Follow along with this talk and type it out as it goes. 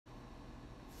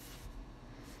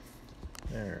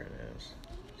There it is.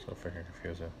 So freaking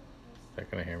confusing. They're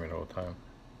gonna hear me the whole time.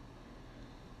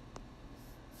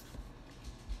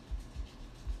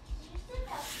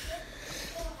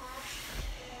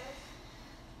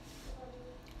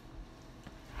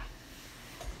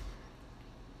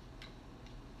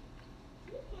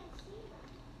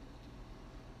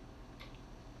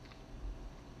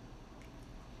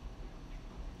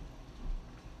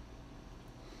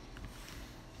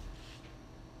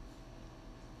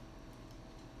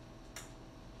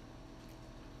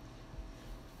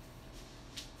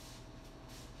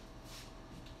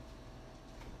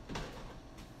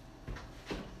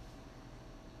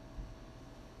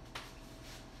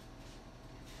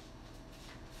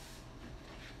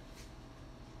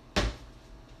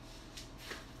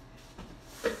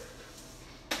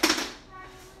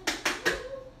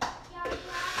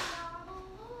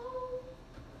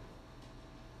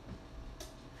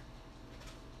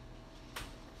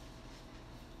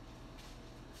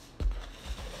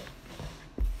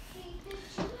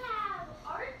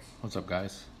 What's up,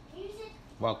 guys?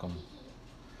 Welcome.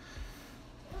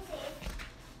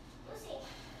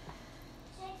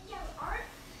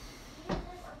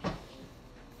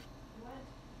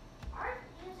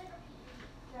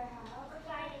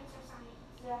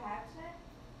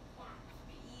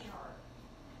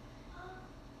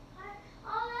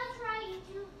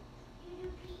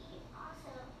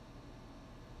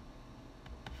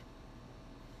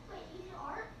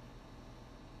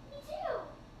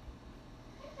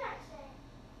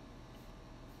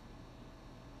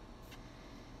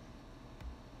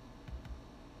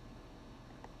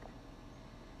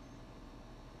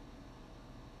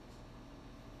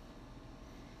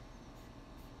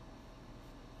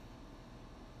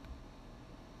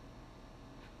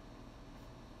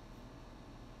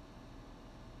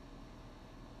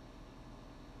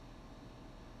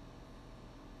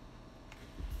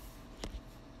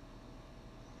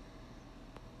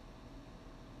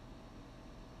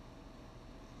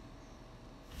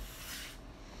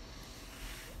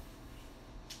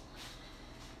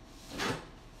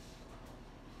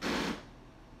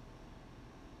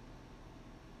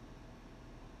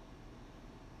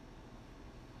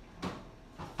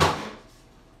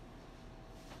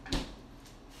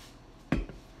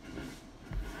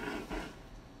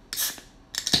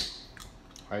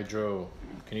 Hydro,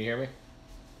 can you hear me?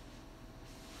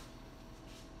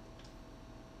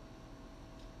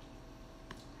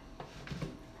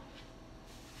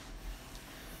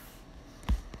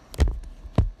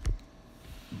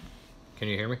 Can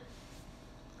you hear me?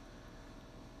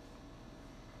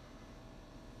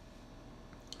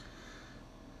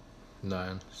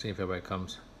 No, see if everybody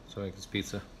comes so I can get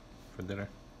pizza for dinner.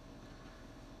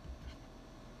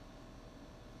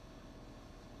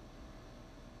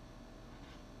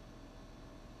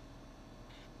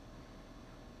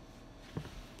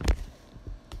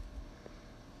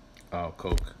 Oh,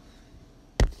 Coke.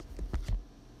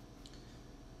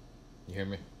 You hear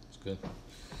me? It's good.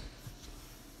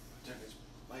 Turn these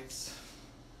lights.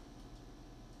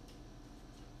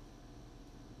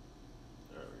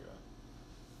 There we go.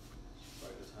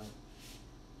 Bright as hell.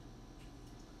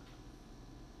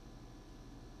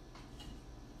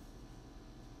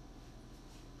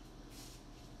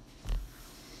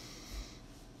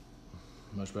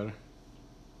 Much better?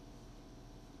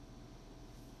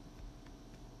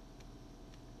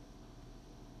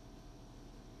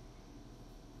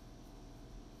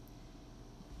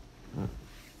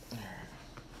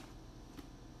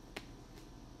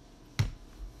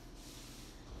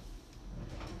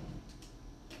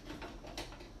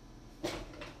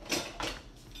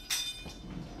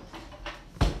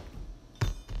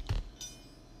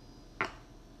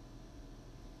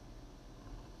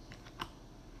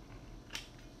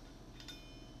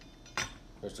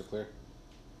 Crystal clear?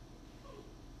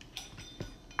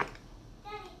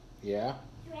 Daddy. Yeah?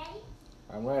 You ready?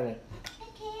 I'm ready.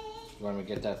 Okay. You want me to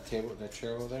get that table, that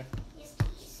chair over there? Yes,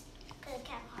 please. Because it's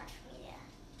kind of hard for me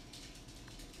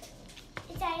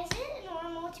to. Dad, is it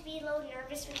normal to be a little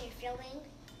nervous when you're filming?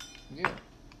 Yeah.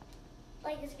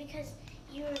 Like, is it because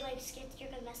you're like scared that you're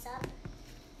gonna mess up?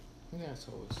 Yeah, it's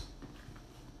always.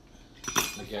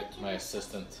 I get my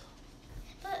assistant.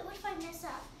 But what if I mess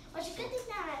up? Well, it's a good thing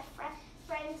that I have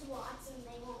friends watch and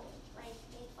they won't like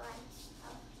make fun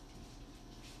of.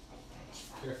 Like, if I mess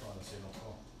up. Careful on the signal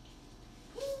phone.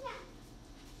 Yeah.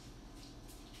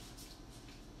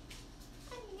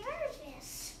 I'm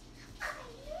nervous. I'm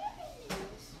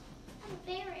nervous. I'm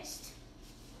embarrassed.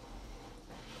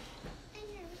 I'm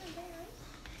embarrassed.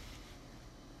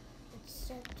 It's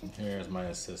so good. Here's my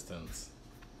assistant,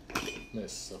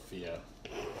 Miss Sophia.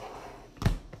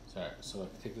 Sorry, so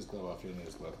take this glove off. You don't need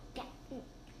this glove. Yeah.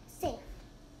 Safe.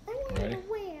 I want Ready? to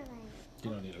wear it. You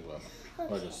don't need a glove.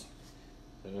 Okay. Or just.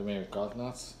 Have you made garlic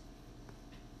knots?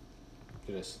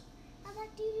 Do this. How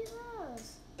about do you do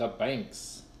those? The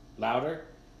banks. Louder?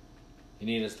 You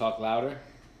need us to talk louder?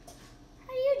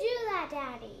 How do you do that,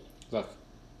 Daddy? Look.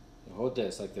 You hold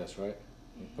this like this, right?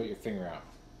 You put your finger out.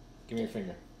 Give me your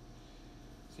finger.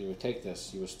 So you would take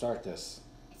this. You would start this.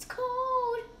 It's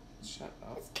cold. Shut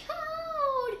up. It's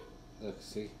cold. Look,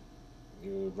 see?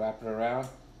 You would wrap it around,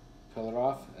 peel it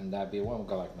off, and that'd be one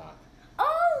garlic knot.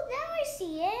 Oh, now I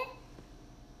see it.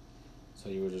 So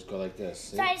you would just go like this.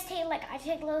 See? So I just take I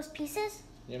take those pieces.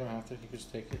 You don't have to. You can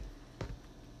just take it.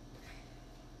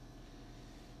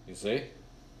 You see?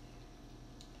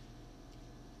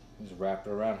 Just wrap it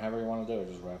around. However you want to do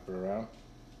it, just wrap it around.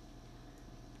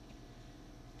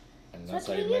 And So that's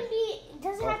how it you can make. be.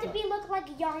 Doesn't have to be look like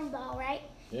a yarn ball, right?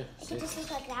 Yeah. It See? could just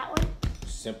look like that one.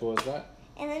 Simple as that.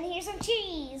 And then here's some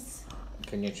cheese.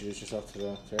 Can you introduce yourself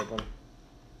to everybody?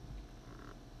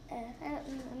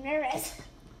 I'm nervous.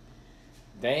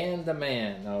 Dan the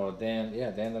man. No, Dan.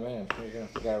 Yeah, Dan the man. There you go.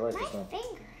 You got it right My this time.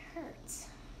 finger hurts.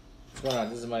 What's going on?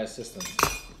 This is my assistant.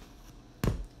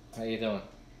 How you doing?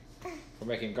 We're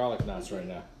making garlic knots right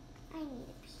now. I need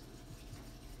a pee.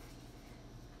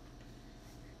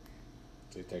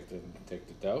 So you take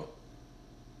the dough,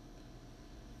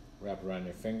 wrap it around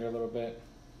your finger a little bit.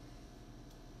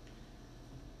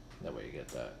 That way you get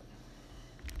that.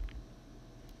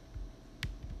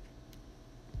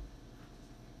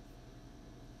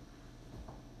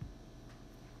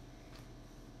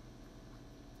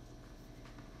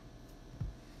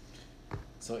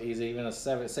 So easy, even a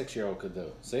 6-year-old could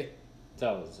do. See?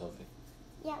 Tell us, Sophie.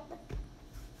 Yeah, but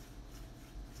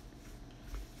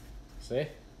See?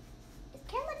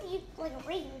 it's kind of like a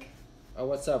ring. Oh,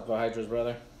 what's up, Hydra's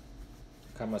brother?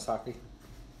 Kamasaki?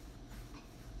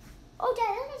 Oh, Dad,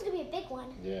 that one's gonna be a big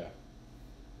one. Yeah.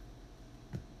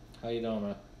 How you doing,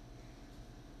 man?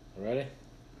 Ready?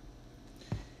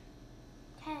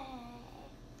 Okay.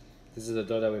 This is the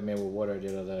dough that we made with water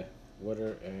the other day.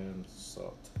 Water and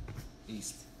salt.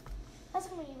 Yeast. That's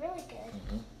gonna be really good.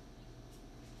 Mm-hmm.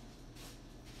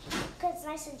 Because it's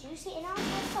nice and juicy and also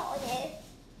salt in it.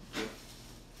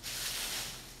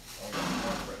 I got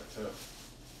more bread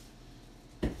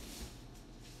too.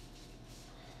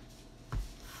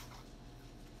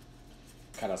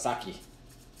 Karasaki.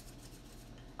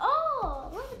 Oh,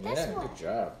 look at this Yeah, one. good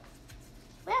job.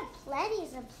 We have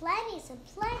plenties and plenties and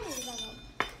plenties of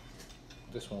them.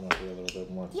 This one might be a little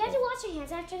bit more. Do you have to wash your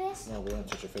hands after this? No, we don't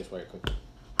touch your face while you're cooking.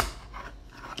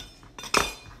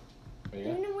 There you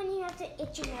go. Even when you have to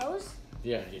itch your nose?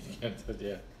 Yeah, you can do it,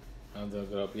 yeah. I'm doing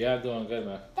good. Yeah, I'm doing good,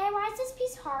 man. Dad, why is this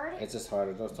piece hard? It's just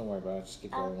harder. Don't worry about it. Just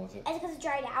keep going with it. Is it because it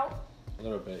dried out? A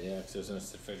little bit, yeah, because it was in the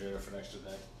refrigerator for an extra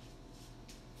day.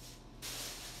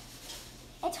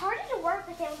 It's harder to work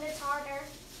with it when it's harder.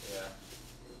 Yeah.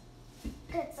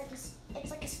 Cause it's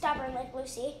like a stubborn, like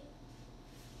Lucy.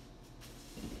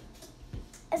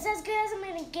 It's as good as I'm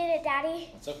gonna get it, Daddy.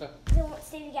 It's okay. They won't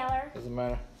stay together. Doesn't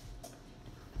matter.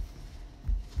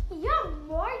 You have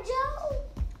more dough?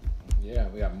 Yeah,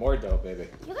 we got more dough, baby.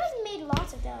 You guys made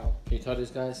lots of dough. Can you tell these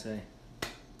guys? Say,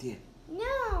 yeah.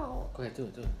 No. Go ahead, do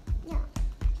it. No.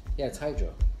 Yeah, it's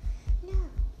hydro. No.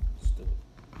 Just do it.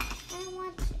 I don't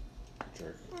want to.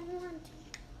 Jerk. I don't want to.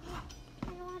 I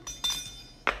don't want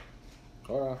to.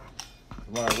 Hold on.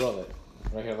 You want to roll it.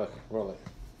 Right here, look. Roll it.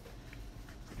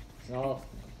 No,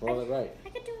 roll it right. I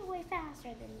could do it way faster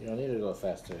than You you. don't need to go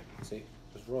faster. See?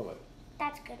 Just roll it.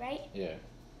 That's good, right? Yeah.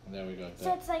 And there we go.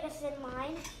 So it's like a thin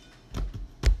line.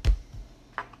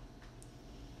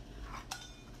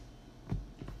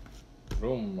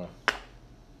 Room.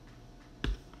 I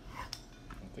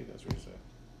think that's what you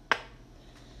said.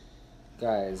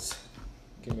 Guys,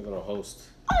 give me a little host.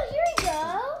 Oh, here we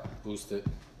go. Boost it.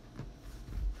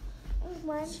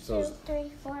 1, So- 2, 3,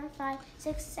 4, 5,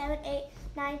 6, 7, 8,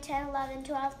 9, 10, 11,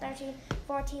 12, 13,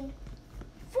 14.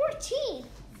 14!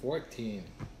 14.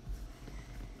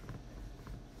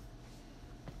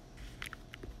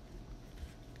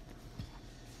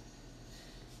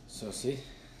 So see,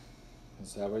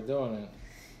 that's how we're doing it.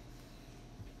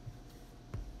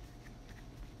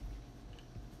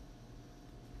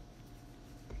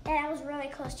 And I was really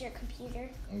close to your computer.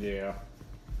 Yeah.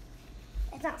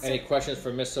 It's not so. Any questions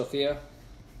for Miss Sophia,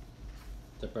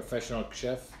 the professional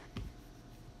chef?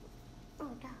 Oh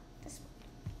no, this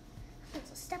one.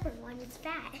 It's a stubborn one. It's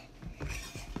fat.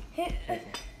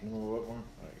 Remember what one?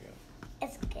 There you go.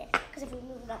 It's good because if we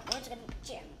move it up more, it's gonna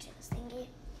jam to this thingy.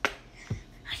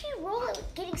 How do you roll it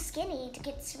with getting skinny to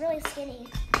get really skinny?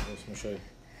 Let me show you.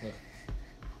 Look.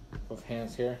 Both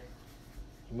hands here.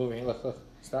 You're moving. Look, look.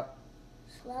 Stop.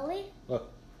 Slowly? Look.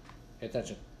 Pay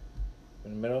attention.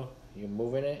 In the middle, you're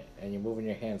moving it, and you're moving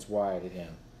your hands wide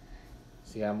again.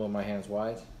 See how I move my hands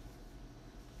wide?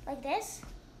 Like this?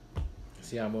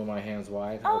 See how I move my hands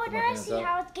wide? Oh, Open now my I hands see up.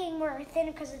 how it's getting more thin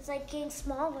because it's like getting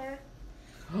smaller.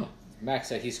 Max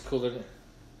said he's cooler than...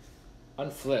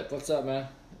 Unflip. What's up, man?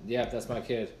 Yeah, that's my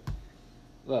kid.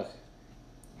 Look.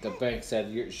 The bank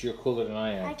said you're cooler than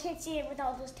I am. I can't see it with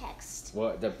all those texts.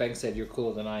 Well, the bank said you're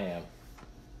cooler than I am.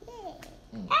 Yay.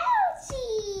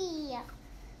 Ouchie!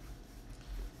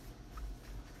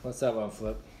 What's up,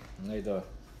 Unflip? How you doing?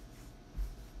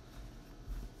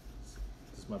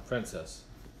 This is my princess.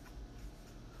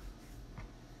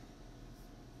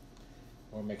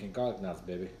 We're making garlic knots,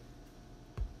 baby.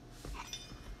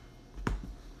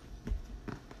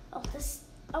 Oh, this.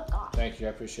 Oh, God. Thank you, I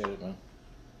appreciate it, man.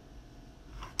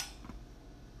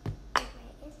 Okay,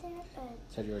 is there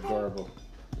a. Said you're adorable.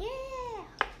 Yeah!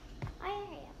 I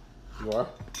am. You are?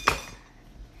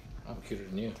 I'm cuter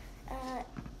than you.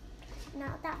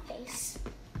 Not that face.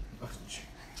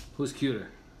 Who's cuter?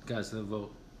 Guys, the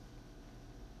vote.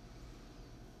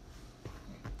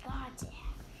 God,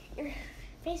 yeah. Your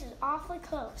face is awfully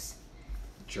close.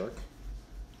 Jerk.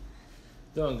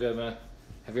 Doing good, man.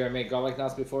 Have you ever made garlic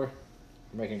knots before?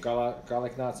 We're making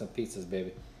garlic knots and pizzas,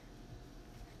 baby.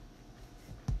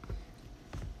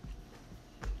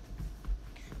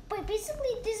 But basically,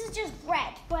 this is just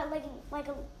bread, but like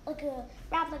a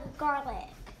wrapped like a garlic,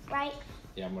 right?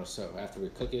 Yeah, I'm gonna so after we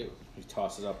cook it, we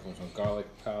toss it up with some garlic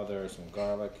powder, some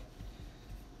garlic.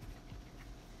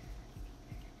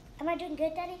 Am I doing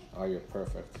good, Daddy? Oh, you're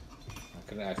perfect. I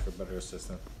couldn't ask for a better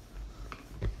assistant.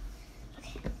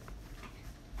 Okay.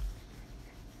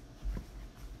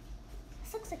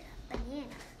 This looks like a banana.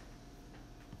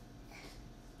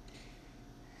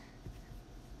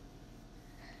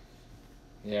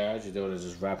 Yeah, all you do is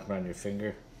just wrap it around your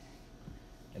finger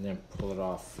and then pull it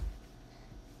off.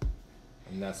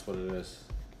 And that's what it is.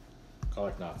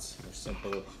 Garlic knots. They're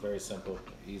simple, very simple,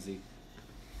 easy.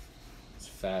 It's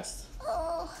fast.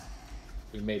 Oh.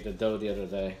 We made the dough the other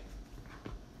day,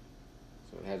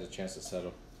 so it has a chance to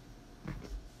settle.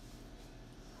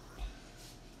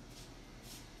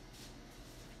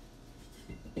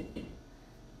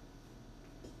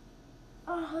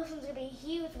 Oh, this one's gonna be a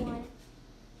huge one.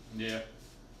 Yeah.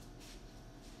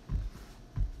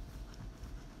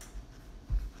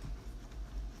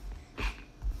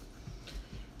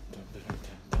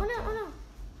 Oh no, oh no.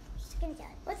 Sticking together.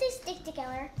 Let's say stick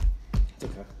together. It's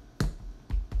okay.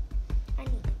 I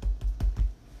need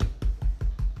it.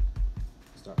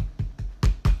 Stop.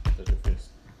 Touch your face.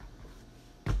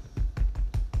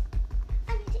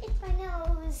 I need to itch my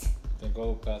nose. Then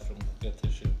go to the bathroom, get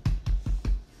tissue.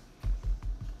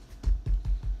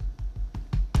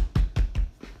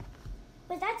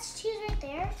 Wait, that's cheese right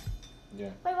there? Yeah.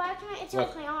 Wait, why can't I itch Look.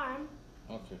 off my arm?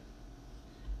 Okay.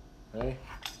 Ready?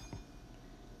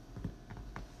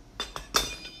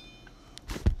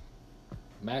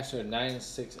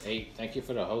 Master968, thank you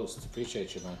for the host.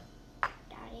 Appreciate you, man.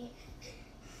 Daddy.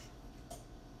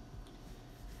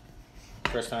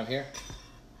 First time here?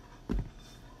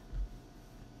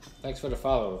 Thanks for the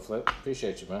follow, Flip.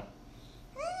 Appreciate you, man.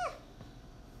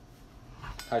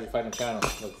 How'd you find the channel?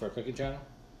 Look for a cooking channel?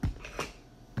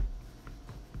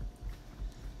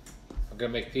 I'm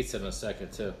gonna make pizza in a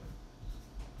second, too.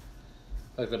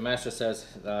 Look, the master says,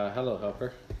 hello,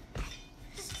 helper.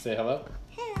 Say hello.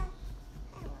 Hello.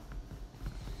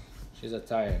 She's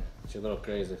Italian. She's a little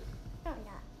crazy. No, I'm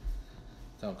not.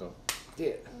 Don't go.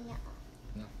 Yeah. No.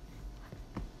 No.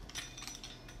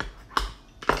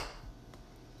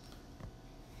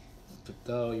 Put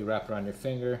dough, you wrap it around your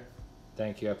finger.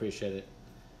 Thank you, I appreciate it.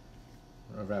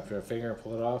 Wrap your finger,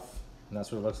 pull it off, and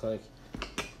that's what it looks like.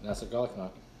 And that's a garlic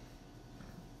knot.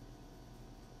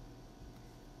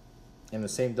 In the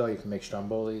same dough, you can make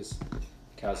strombolis,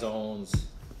 calzones.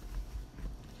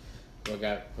 We're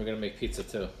gonna make pizza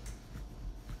too.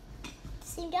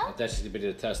 Same dough? Then she's gonna be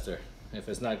the tester. If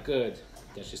it's not good,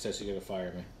 then she says she's gonna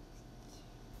fire me.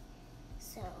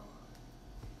 So,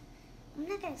 I'm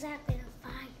not exactly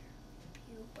gonna fire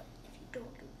you, but if you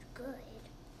don't do it good,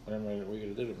 What are you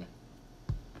gonna do to me?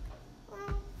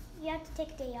 well, you have to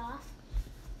take a day off.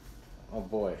 Oh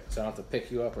boy, so I don't have to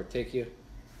pick you up or take you?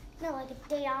 No, like a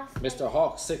day off. Mr.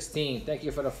 Hawk 16, thank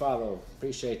you for the follow.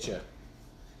 Appreciate you.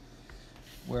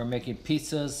 We're making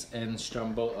pizzas and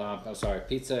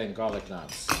pizza and garlic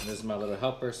knots. And this is my little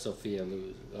helper, Sophia.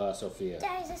 Sophia.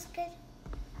 Dad, is this good?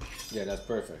 Yeah, that's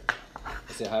perfect.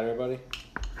 Say hi to everybody.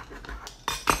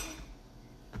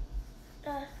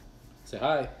 Say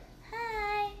hi.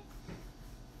 Hi.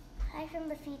 Hi. from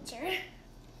the future.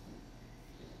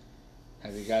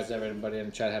 Have you guys ever, anybody in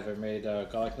the chat, ever made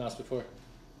garlic knots before? Are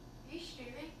you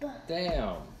streaming?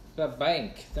 Damn. The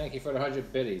bank. Thank you for the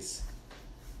 100 biddies.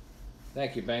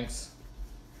 Thank you, Banks.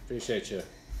 Appreciate you.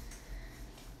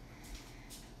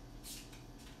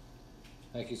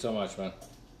 Thank you so much, man.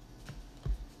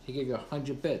 He gave you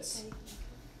 100 bits.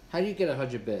 How do you get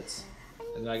 100 bits?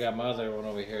 And then I got my other one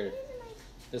over here.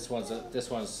 This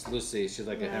one's Lucy. She's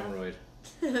like a hemorrhoid.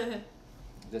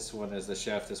 This one is the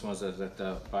chef. This one's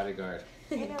the bodyguard.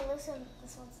 I know, listen,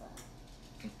 this one's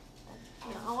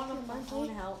I want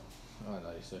to help. Oh no,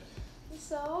 you're sick.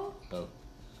 So? No.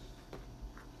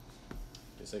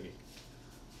 You're sicky.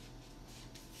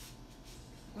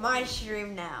 My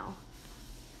stream now.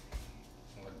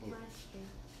 My stream.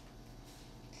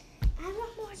 I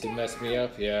want more. She messed me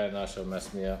up? Yeah, no, she'll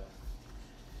mess me up.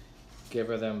 Give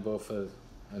her them both a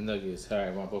nuggies.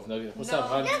 Alright, want both nuggies? What's up,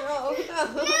 hon? No.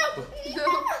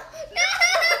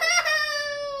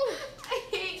 I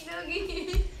hate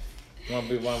nuggies. You want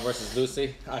to be one versus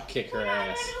Lucy? I'll kick her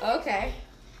ass. Okay.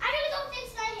 I'm gonna go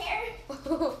fix my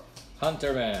hair.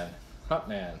 Hunter man. Hunt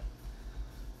man.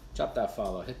 Drop that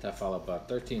follow. Hit that follow button.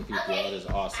 13 people. That is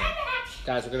awesome.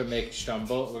 Guys, we're going to make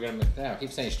stromboli. We're going to make, I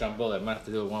keep saying stromboli. I might have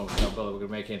to do one with stromboli. We're going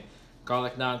to make it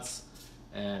garlic knots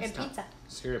and pizza.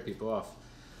 Scare people off.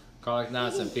 Garlic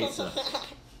knots and pizza.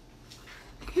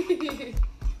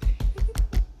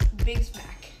 Big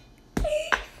smack.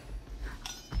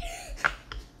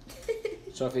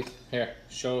 Sophie, here.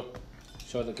 Show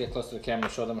them. Get close to the camera.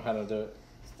 Show them how to do it.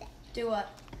 Do what?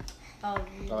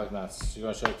 Garlic knots. You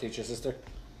want to show teach your sister?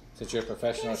 Since you're a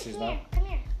professional, she's Come not. here, come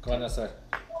here. Go on that side.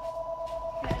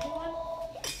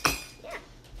 Yeah.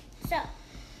 So,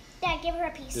 Dad, give her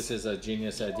a piece. This is a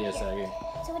genius idea, Saggy.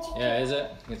 So what you Yeah, is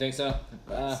it? You think so?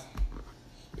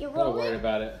 You Not roll worried it.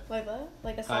 about it. Like what?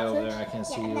 Like a sausage? Hi over there. I can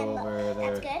see Yeah, and you then look. over there.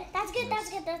 That's good. That's good. That's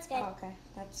good. That's good. Oh, okay.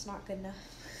 That's not good enough.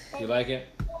 You like it?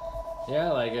 Yeah,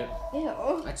 I like it. Ew.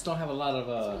 I just don't have a lot of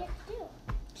That's what you have to do.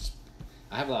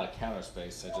 I have a lot of counter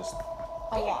space. I just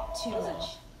A lot. Too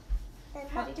much. Then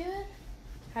How do you do it?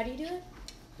 How do you do it?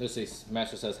 Lucy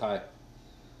Master says hi.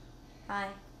 Hi.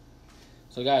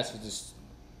 So guys, for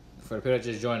the people that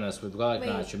just joined us with garlic Wait.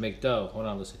 knots, you make dough. Hold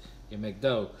on, Lucy. You make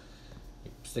dough.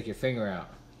 You stick your finger out.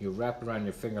 You wrap it around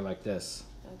your finger like this.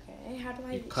 Okay. How do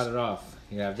I? You cut it off.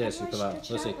 You have this. How You do pull I out. stretch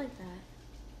it Lucy, out like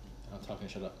that? I'm talking.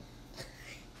 Shut up.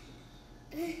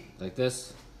 Like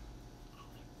this.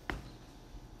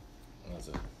 And that's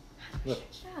it. Look.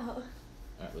 Stretch out.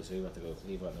 All right, Lucy, you have to go.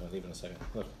 Leave in a second.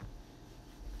 Look.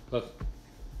 Look.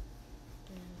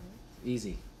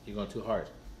 Easy. You're going too hard.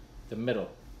 The middle.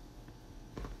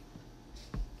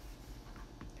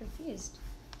 Confused.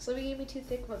 So we gave me too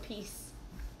thick of a piece.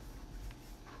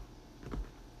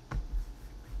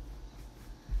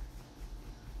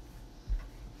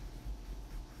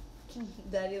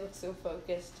 Daddy looks so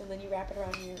focused, and then you wrap it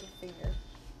around your finger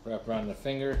Wrap around the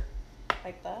finger.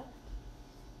 like that.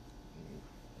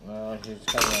 You just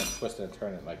kind of twist and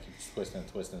turn it, like you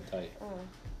twist and tight. Oh.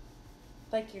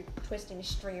 Like you're twisting a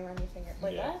string around your finger,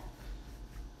 like Yeah.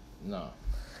 No,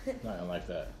 nothing like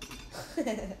that.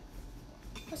 that.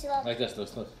 Pussy, look. Like this, look,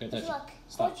 pay Pussy, attention. look.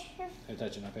 Stop. Hold your- Pay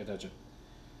attention, now pay attention.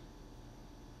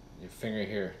 Your finger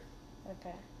here,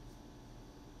 Okay.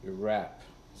 you wrap.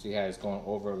 See how it's going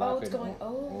Oh, overlapping it's going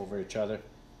over. over each other,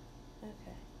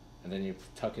 Okay. and then you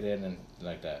tuck it in and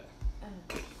like that. Oh.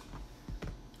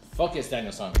 Focus,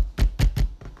 Danielson.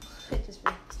 It just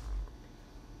ripped.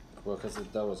 Well, because the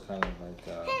dough was kind of like.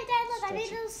 Hey, Dad, look. I made a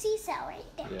stretchy. little seesaw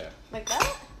right there. Yeah. Like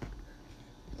that?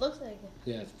 Looks like it.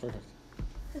 Yeah, it's perfect.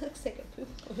 It looks like a poop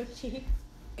emoji.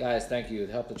 Guys, thank you.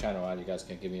 To help the channel out, you guys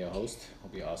can give me a host.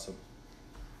 It'll be awesome.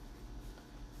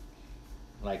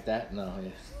 Like that? No.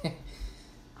 Yeah.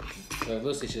 So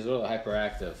Lucy, she's a little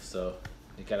hyperactive, so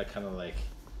you gotta kind of like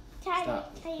Dad,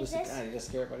 stop. can I use Lucy, this? God, you just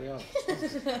scare everybody off.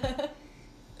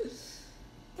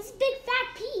 This is a big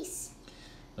fat piece.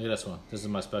 Look at this one. This is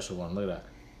my special one. Look at that.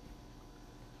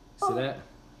 See Oh. that?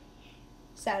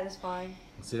 Satisfying.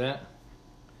 See that?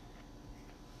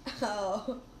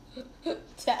 Oh.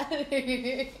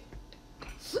 Daddy.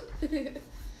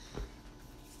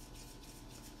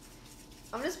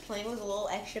 I'm just playing with a little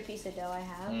extra piece of dough I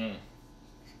have.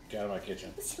 Get out of my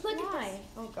kitchen. Look at Why? this.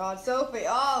 Oh God, Sophie.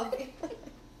 Oh.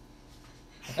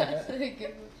 Can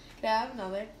I have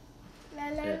another? La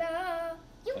la Here.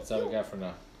 la. That's all we got for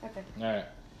now. Okay. All right.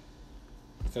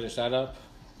 Finish that up.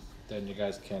 Then you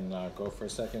guys can go for a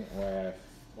second where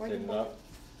I clean it up.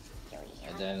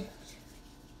 And then,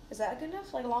 Is that good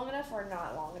enough? Like long enough or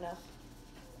not long enough?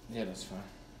 yeah, that's fine.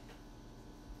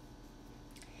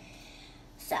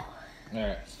 So,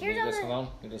 Alright, so Here's leave all this the- alone.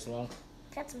 Leave this alone.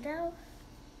 Got some dough.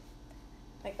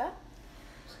 Like that?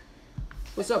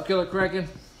 What's up, Killer Kraken?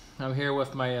 I'm here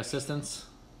with my assistants,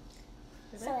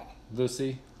 Is So it?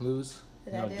 Lucy, Luz.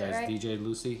 Did I do it that's right? DJ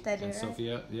Lucy Did I do and it right?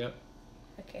 Sophia. Yep.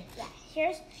 Okay. yeah,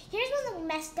 here's one of the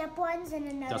messed up ones and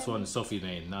another. That's one Sophie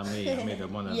made, not me. I made the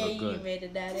one that yeah, looked you good. made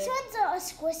it, Daddy. This one's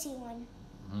a squishy one.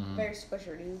 Very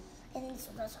squishy, dude. I think this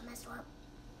one's also messed up.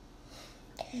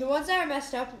 The ones that are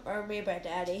messed up are made by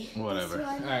Daddy. Whatever. This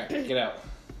one. Alright, get out.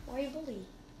 Why are you bully?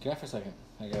 Get out for a second.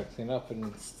 I gotta clean up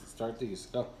and start these.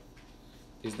 Go.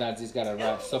 These Nazis gotta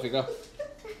wrap. Sophie, go.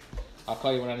 I'll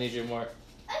call you when I need you more.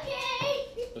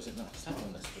 Okay. Listen, no, stop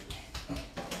doing this.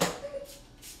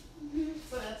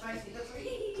 So that's spicy. That's right.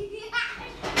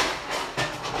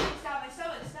 Stop! My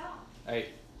stomach. Stop. Hey.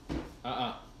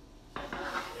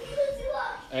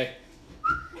 Hey.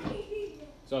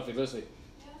 Sophie, Lucy.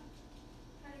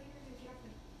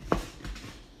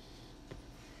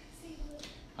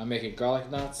 I'm making garlic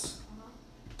knots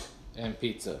and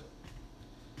pizza.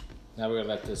 Now we're gonna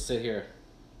let this sit here.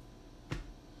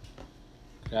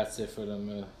 Grazie for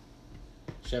them,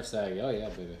 Chef SAGGI. Oh yeah,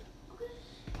 baby.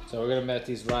 So we're gonna let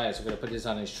these rise. We're gonna put these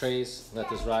on these trays. Let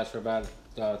this rise for about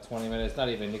 20 minutes. Not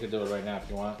even. You can do it right now if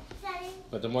you want. Daddy,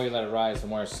 But the more you let it rise, the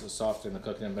more it's softer in the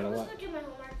cooking. And better let's what? go do my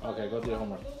homework. Okay, go do your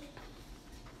homework.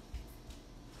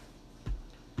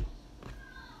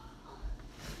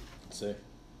 See.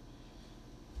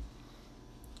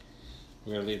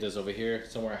 We're gonna leave this over here,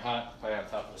 somewhere hot, probably on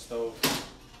top of the stove.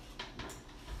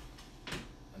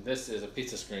 And this is a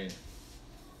pizza screen.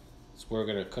 So we're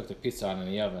gonna cook the pizza on in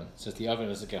the oven. Since the oven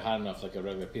doesn't get hot enough like a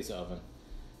regular pizza oven,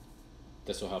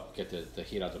 this will help get the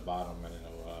heat out the bottom and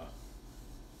it'll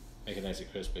make it nice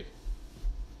and crispy.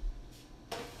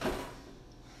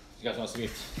 You guys want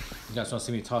to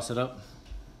see me toss it up?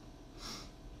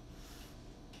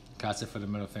 Grazie for the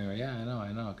middle finger. Yeah, I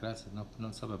know. Grazie. No problema. No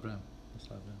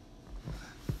problema.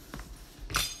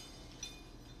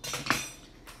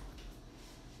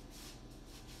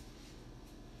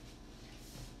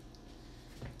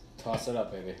 Toss it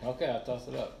up, baby. Okay, I'll toss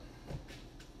it up.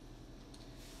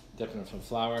 Dipping in some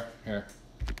flour. Here.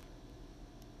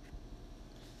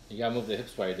 You gotta move the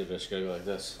hips while you do this. You gotta go like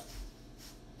this.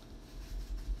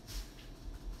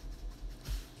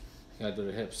 You gotta do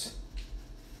the hips.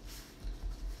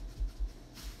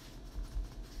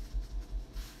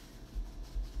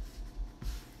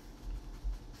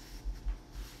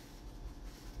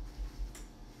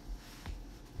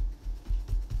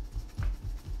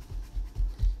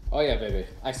 Oh yeah, baby.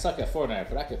 I suck at Fortnite,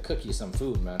 but I could cook you some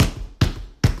food, man.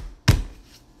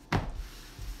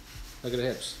 Look at the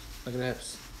hips. Look at the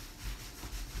hips.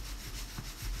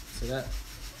 See that?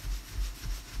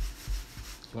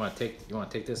 You want to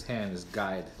take this hand, this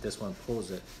guide. This one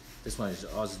pulls it. This one is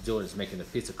all it's doing is making the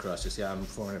pizza crust. You see how I'm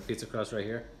forming a pizza crust right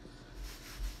here?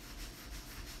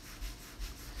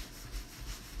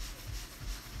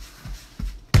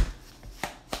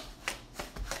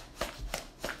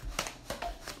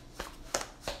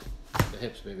 The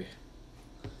hips, baby.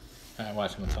 All right,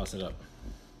 watch. I'm gonna toss it up.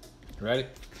 You ready?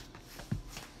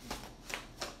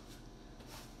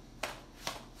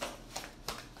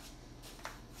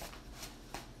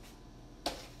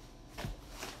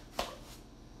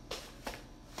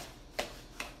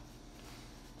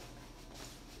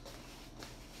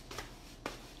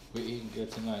 We're eating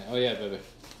good tonight. Oh yeah, baby.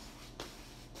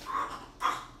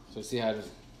 So see how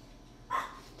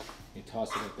you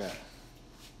toss it like that.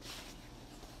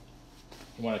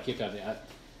 You want to keep that.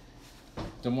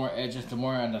 The more edges, the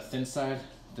more on the thin side,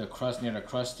 the crust near the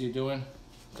crust you're doing,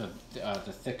 the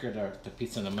thicker the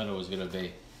pizza in the middle is gonna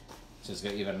be. So it's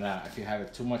gonna even it out. If you have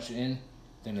it too much in,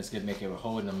 then it's gonna make it a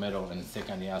hole in the middle and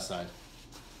thick on the outside.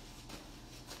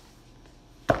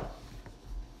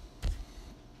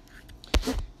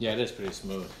 Yeah, it is pretty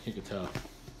smooth. You can tell.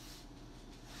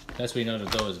 That's when you know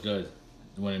the dough is good.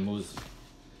 When it moves.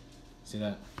 See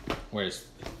that? Where it's,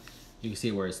 you can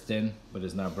see where it's thin, but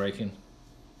it's not breaking.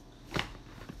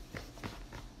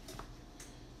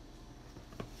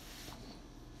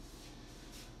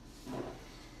 So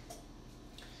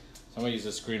I'm gonna use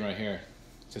this screen right here.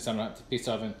 Since I'm not the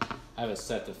pizza oven, I have it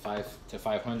set to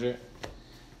 500.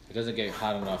 It doesn't get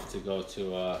hot enough to go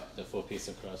to the full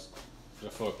pizza crust, the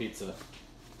full pizza.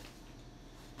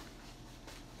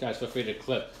 Guys, feel free to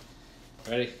clip.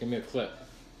 Ready? Give me a clip.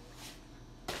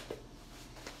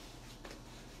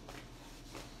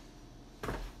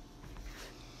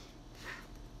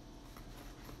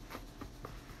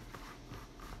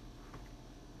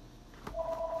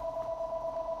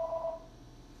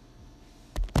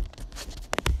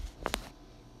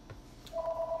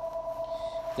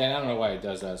 Dan, I don't know why he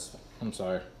does that. I'm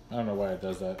sorry. I don't know why it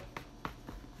does that.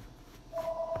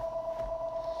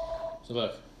 So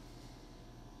look.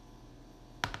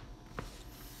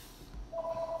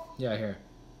 Yeah, here.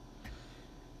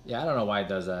 Yeah, I don't know why it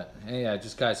does that. And yeah,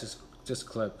 just guys, just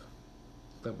clip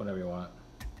whatever you want.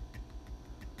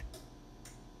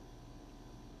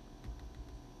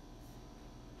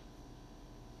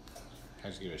 I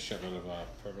just give it a shitload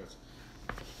of purpose.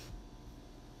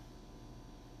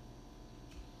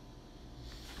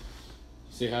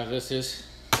 See how this is?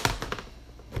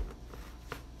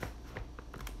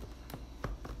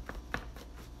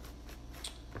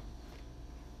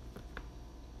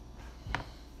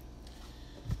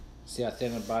 See how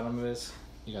thin the bottom of it is?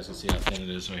 You guys can see how thin it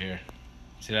is right here.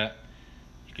 See that?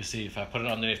 You can see if I put it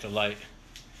underneath the light,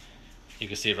 you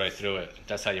can see right through it.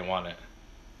 That's how you want it.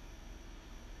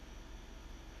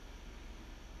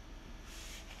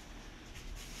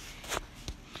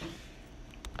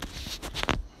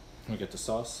 Let me get the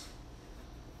sauce.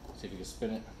 See if you can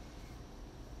spin it.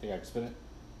 Think I can spin it?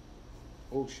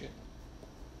 Oh shit.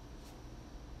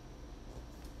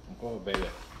 Oh baby.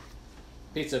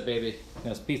 Pizza baby.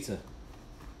 That's pizza.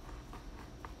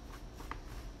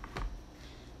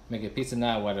 Make a pizza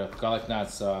now with the garlic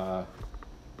nuts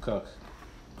cook.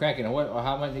 Cranking,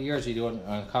 how many years are you doing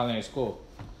in culinary school?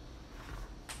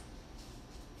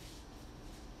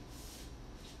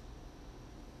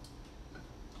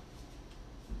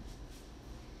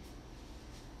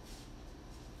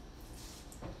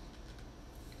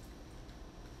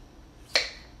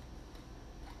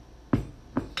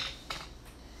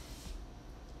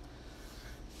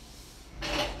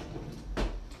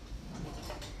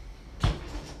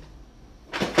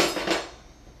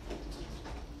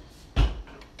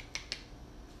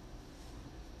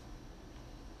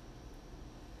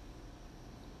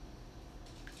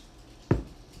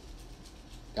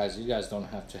 Guys, you guys don't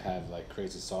have to have like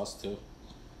crazy sauce too.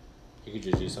 You could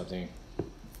just use something.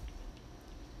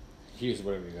 Use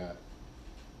whatever you got.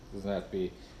 Doesn't have to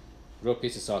be. Real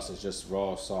pizza sauce is just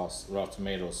raw sauce, raw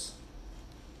tomatoes.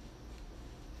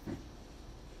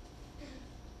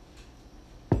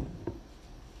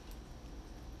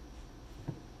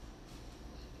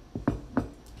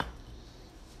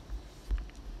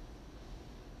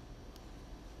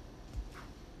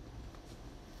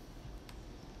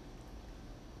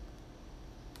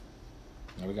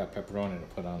 Now we got pepperoni to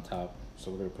put on top,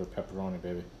 so we're gonna put pepperoni,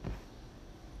 baby.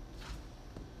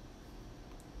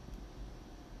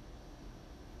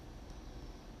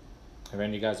 Have any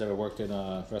of you guys ever worked in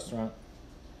a restaurant?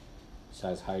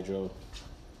 Besides Hydro?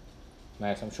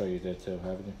 Max, I'm sure you did too,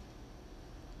 haven't you?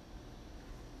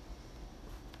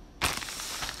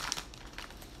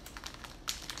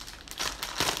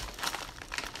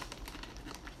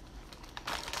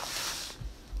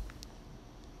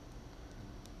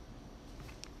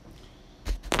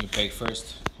 You bake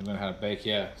first. You learn how to bake.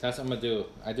 Yeah, that's what I'm gonna do.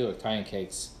 I do Italian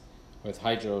cakes with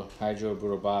Hydro,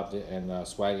 Brutal Bob, and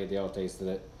Swaggy. They all tasted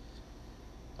it.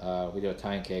 We do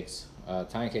Italian cakes.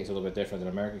 Italian cakes are a little bit different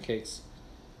than American cakes.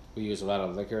 We use a lot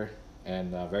of liquor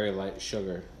and very light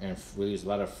sugar, and we use a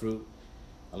lot of fruit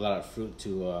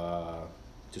to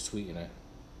sweeten it.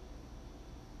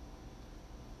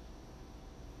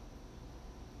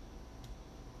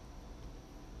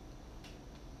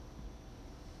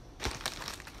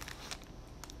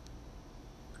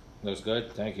 Looks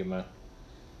good. Thank you, man.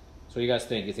 So what do you guys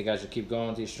think? You think I should keep going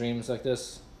with these streams like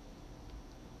this?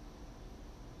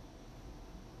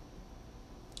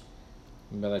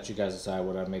 I'm gonna let you guys decide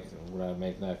what I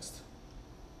make next.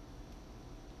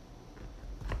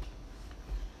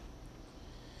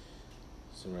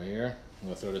 So right here, I'm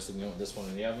gonna throw this one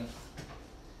in the oven.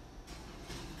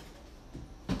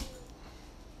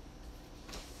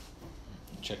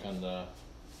 Check on the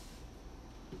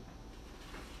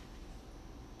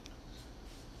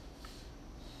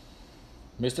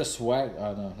Mr. Swag.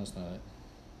 Oh no, that's not it.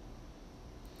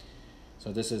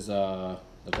 So this is the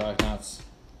garlic knots.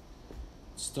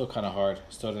 Still kind of hard.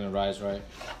 Still didn't rise right.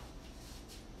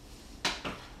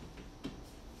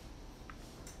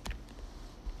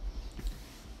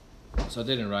 So it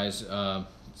didn't rise. Still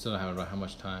don't have how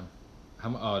much time.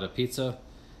 Oh, the pizza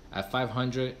at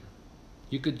 500.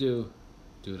 You could do.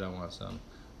 Dude, I want some.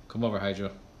 Come over,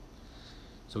 Hydro.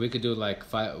 So we could do like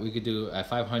We could do at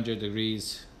 500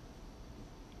 degrees.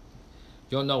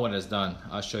 You'll know when it's done.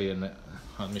 I'll show you.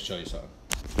 Let me show you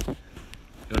something.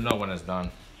 You'll know when it's done.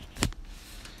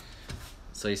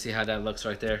 So you see how that looks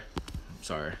right there? I'm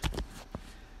sorry.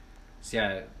 See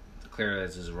how clear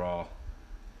as is raw.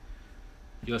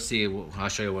 You'll see. I'll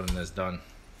show you when it's done.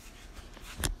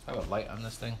 I have a light on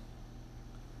this thing.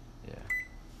 Yeah.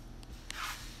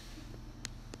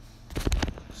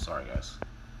 Sorry, guys.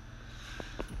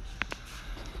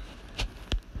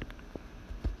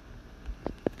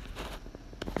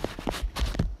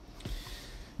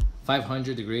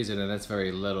 500 degrees, and then that's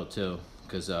very little too,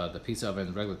 because the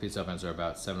regular pizza ovens are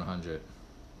about 700,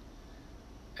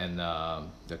 and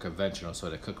they're conventional, so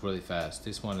they cook really fast.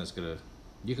 This one is gonna,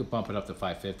 you could bump it up to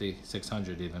 550,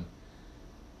 600 even,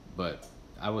 but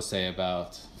I would say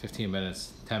about 15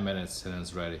 minutes, 10 minutes, and then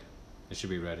it's ready. It should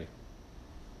be ready.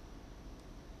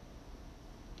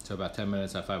 So about 10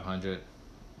 minutes at 500,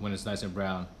 when it's nice and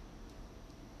brown.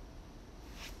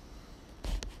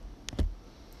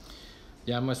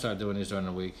 Yeah, I'm gonna start doing these during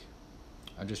the week.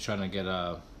 I'm just trying to get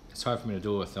it's hard for me to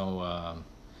do it with no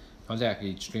one thing I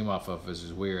can stream off of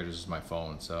is weird, is my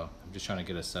phone, so I'm just trying to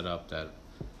get it set up that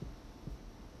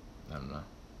I don't know,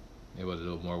 able to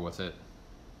do more with it.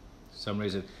 For some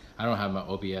reason I don't have my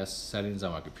OBS settings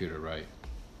on my computer right.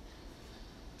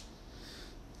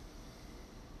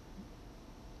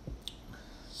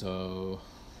 So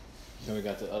then we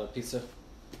got the other pizza.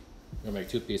 We're gonna make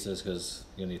 2 pizzas because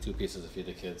you're gonna need 2 pizzas to feed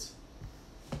the kids.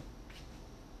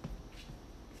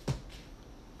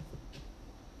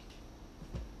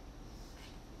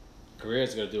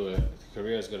 Korea's gonna do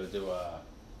a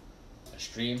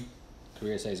stream.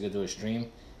 Korea says he's gonna do a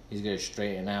stream. He's gonna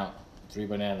straighten out 3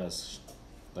 bananas,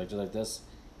 just like this.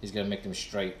 He's gonna make them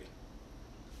straight.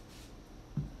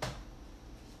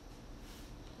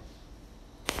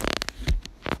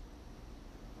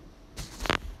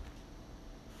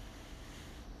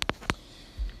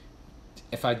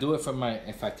 If I do it from my,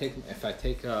 if I take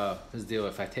this deal,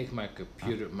 if I take my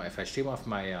computer, if I stream off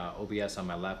my OBS on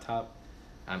my laptop,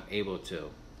 I'm able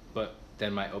to, but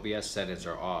then my OBS settings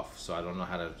are off, so I don't know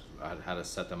how to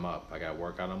set them up. I gotta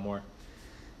work on them more.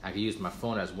 I can use my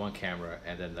phone as one camera,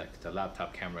 and then the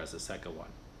laptop camera as the second one.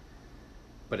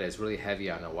 But it's really heavy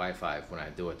on the Wi-Fi when I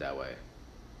do it that way.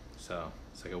 So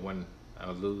it's like a win,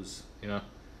 I lose, you know.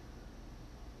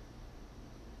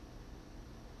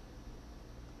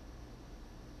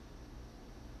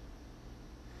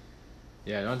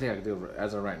 Yeah, the only thing I can do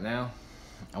as of right now,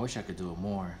 I wish I could do it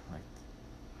more. Like,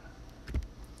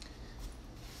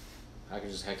 I could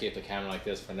just keep the camera like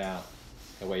this for now.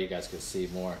 That way you guys can see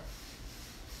more.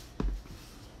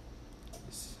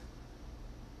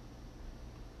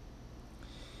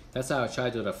 That's how I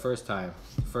tried to do it the first time.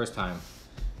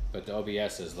 But the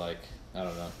OBS is like, I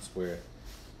don't know, it's weird.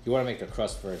 You want to make the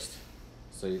crust first.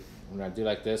 So when I do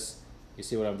like this, you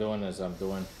see what I'm doing is I'm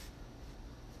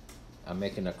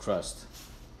making a crust.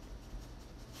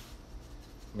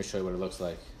 Let me show you what it looks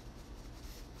like.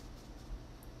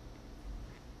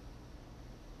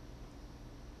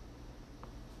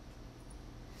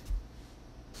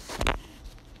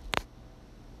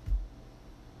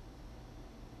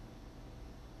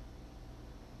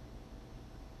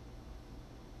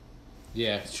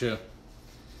 Yeah, it's true.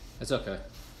 It's okay.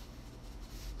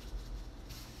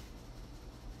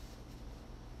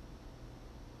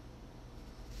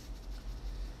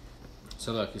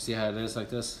 So look, you see how it is like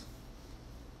this?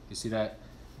 You see that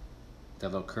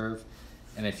little curve?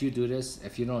 And if you do this,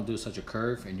 if you don't do such a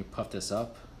curve and you puff this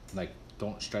up, like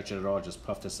don't stretch it at all, just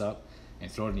puff this up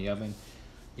and throw it in the oven,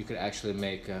 you could actually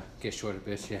make, get short a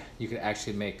bit, yeah. You could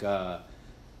actually make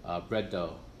bread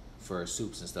dough for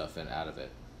soups and stuff and out of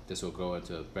it. This will grow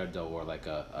into bread dough or like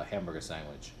a hamburger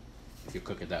sandwich if you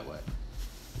cook it that way.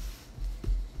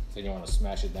 Then you want to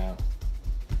smash it down.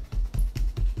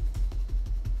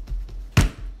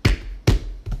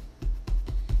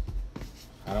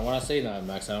 I don't want to say nothing,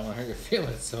 Max. I don't want to hurt your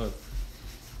feelings, so you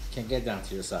can't get down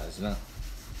to your size, you know?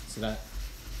 See that?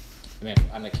 And then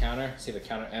on the counter, see the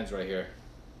counter ends right here.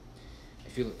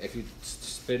 If you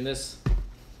spin this,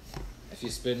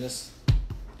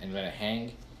 and let it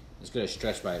hang, it's gonna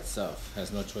stretch by itself. It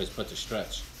has no choice but to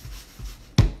stretch.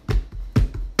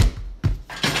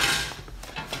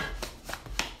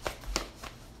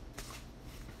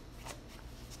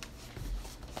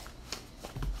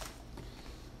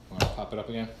 Want to pop it up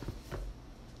again?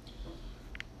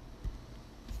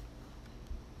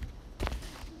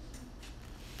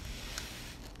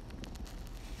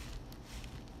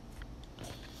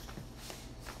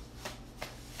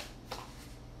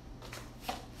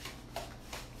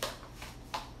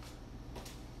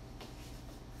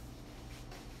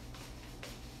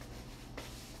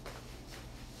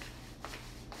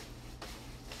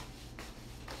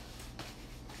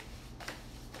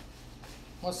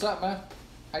 What's up, man?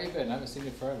 How you been? I haven't seen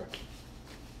you forever.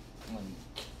 I'm gonna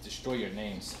destroy your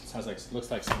names. Looks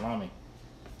like salami.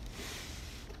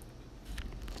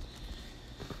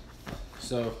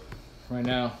 So, right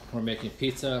now we're making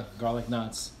pizza, garlic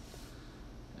knots,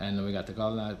 and then we got the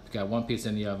garlic knot. We got 1 pizza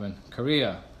in the oven.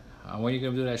 Korea, when are you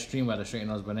gonna do that stream about to straighten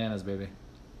those bananas, baby?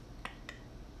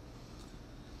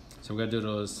 So we're gonna do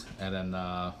those, and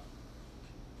then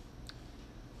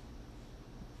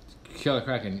Killer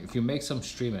Kraken, if you make some,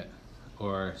 stream it.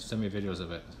 Or send me videos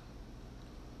of it.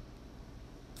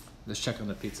 Let's check on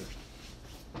the pizza.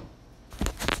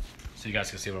 So you guys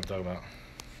can see what I'm talking about.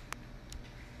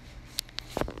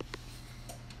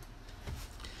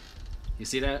 You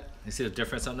see that? You see the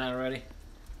difference on that already?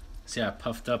 See how it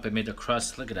puffed up? It made the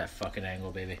crust. Look at that fucking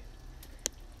angle, baby.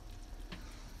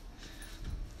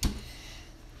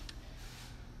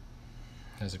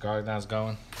 There's the garlic knots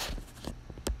going.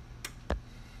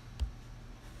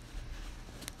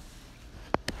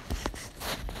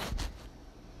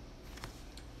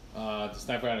 The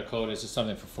Sniper Hunter code is just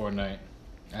something for Fortnite.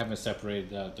 I haven't separated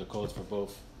the codes for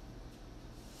both.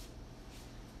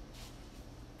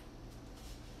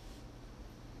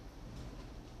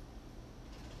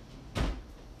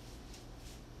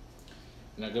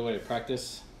 And a good way to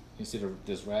practice, you see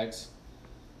these rags?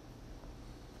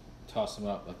 Toss them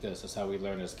up like this. That's how we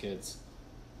learn as kids.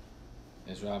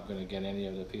 Is Rob gonna get any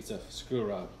of the pizza? Screw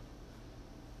Rob.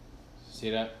 See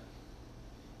that?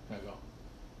 There we go.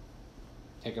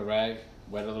 Take a rag,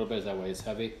 wet it a little bit, that way it's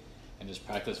heavy, and just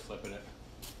practice flipping it.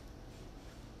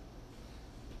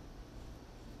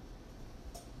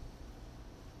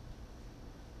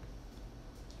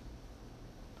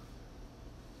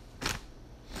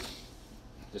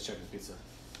 Just check the pizza.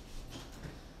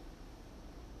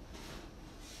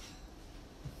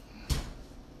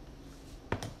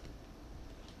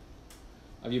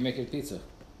 Are you making pizza?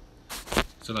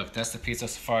 So look, that's the pizza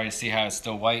so far. You see how it's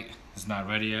still white? It's not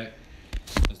ready yet.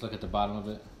 Let's look at the bottom of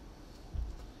it.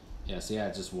 Yeah, see how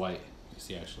it's just white. You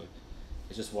see actually.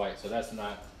 It's just white, so that's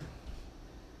not.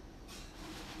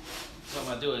 So what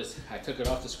I'm gonna do is I took it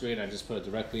off the screen, I just put it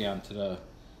directly onto the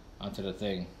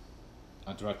thing.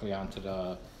 Directly onto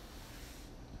the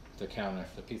counter,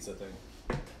 the pizza thing.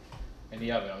 In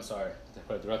the oven, I'm sorry. I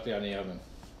put it directly on the oven.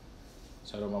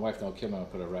 So I don't, my wife don't kill me, I'll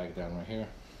put a rag down right here.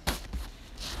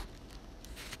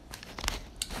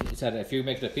 He said if you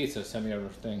make the pizza, send me a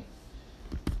thing.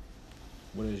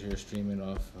 What is your streaming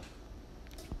off?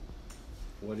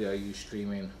 What are you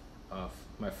streaming off?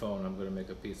 My phone, I'm gonna make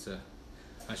a pizza.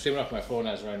 I'm streaming off my phone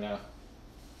as right now.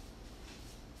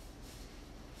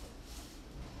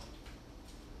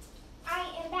 I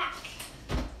am back.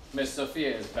 Miss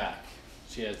Sophia is back.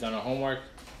 She has done her homework.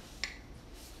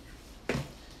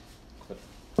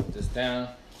 Put this down.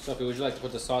 Sophie, would you like to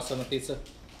put the sauce on the pizza?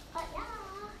 Yeah.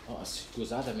 Oh,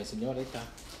 scusate, mi signorita.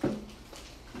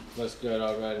 Looks good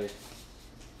already.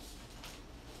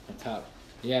 On top.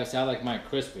 Yeah, see, I like mine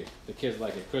crispy. The kids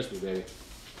like it crispy, baby.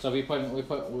 So are we putting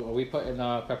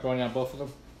pepperoni on both of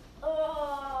them?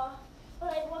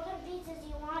 Like what kind of pizza do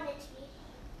you want it to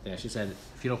be? Yeah, she said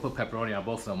if you don't put pepperoni on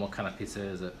both of them, what kind of pizza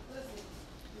is it?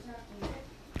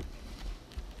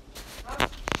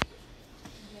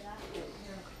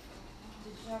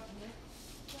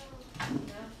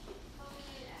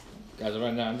 Guys,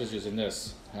 right now I'm just using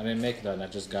this. I didn't make none, I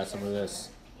just got some of this.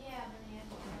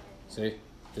 See?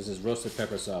 This is roasted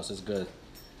pepper sauce, it's good.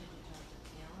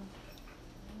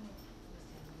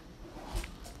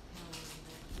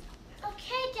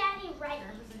 Okay, Daddy, ready.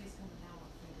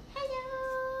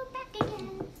 Hello, back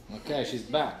again. Okay, she's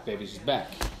back, baby, she's back.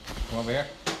 Come over here.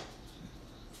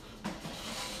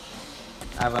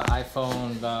 I have an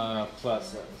iPhone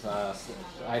Plus,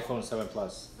 iPhone 7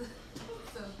 Plus.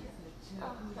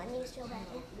 Oh, my knees feel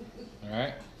better.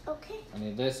 Alright? Okay. I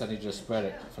need this, I need you to spread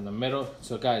it from the middle.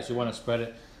 So guys, you want to spread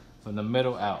it from the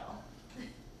middle out.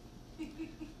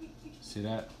 See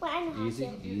that? Well, I know how Easy,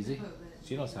 to. easy.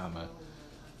 She knows how, man.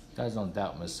 Guys don't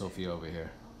doubt Miss Sophie over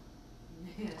here.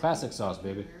 Classic sauce,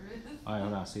 baby. Alright,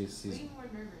 hold on, see.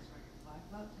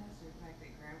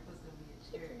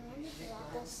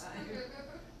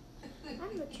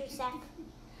 I'm the true chef.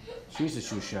 She's the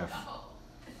shoe chef.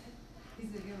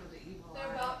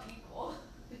 They're about equal.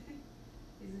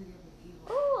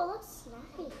 Oh, it looks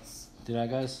nice. Did I,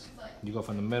 guys? You go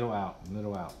from the middle out,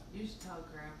 middle out. You should tell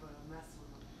Grandpa to mess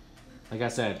with him. Like I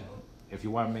said, if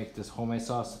you want to make this homemade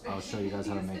sauce, I'll show you guys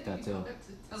how to make that too.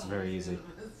 It's very easy.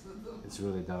 It's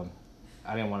really dumb.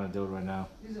 I didn't want to do it right now.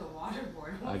 Use a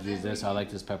waterboard. I'd use this. I like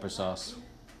this pepper sauce.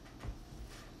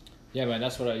 Yeah, man,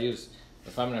 that's what I use.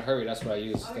 If I'm in a hurry, that's what I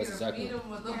use. Oh, That's you're exactly. feed him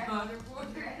with a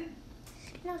waterboard.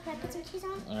 No, can I put some cheese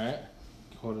on? All right.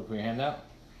 Hold it, put your hand out.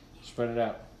 Spread it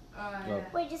out. Go.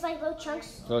 Wait, just like little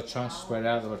chunks? Little chunks spread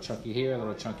out. Little chunky here,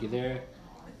 little chunky there.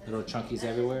 Little chunkies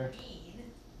everywhere.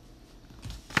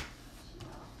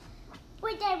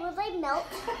 Wait, Dad, will they melt?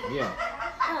 Yeah.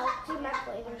 Oh, you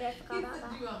microwave them. I forgot about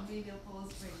that. You want me to pull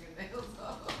his fingernails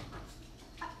off?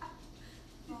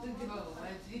 Give him a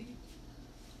wedgie.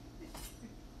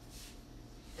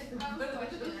 I have a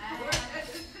question.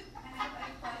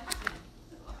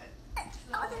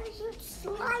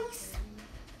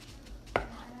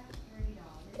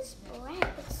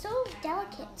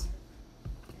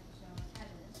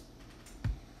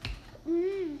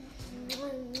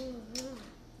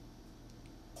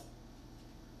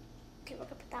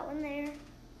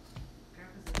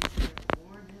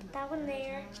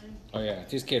 Oh yeah,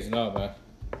 these kids know, man.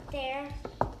 There.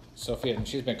 Sophia, and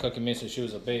she's been cooking me since she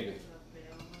was a baby.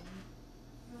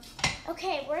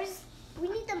 Okay, we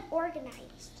need them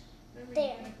organized.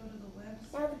 There.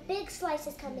 Now the big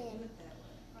slices come in.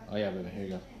 Oh yeah, baby, here you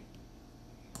go.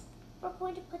 We're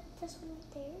going to put this one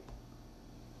there.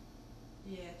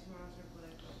 Yeah, tomorrow's her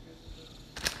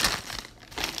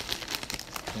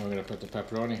And we're gonna put the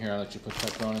pepperoni here. I'll let you put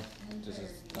pepperoni. This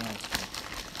is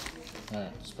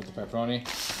alright, let's put the pepperoni.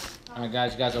 Alright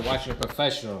guys, you guys are watching a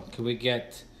professional. Can we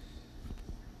get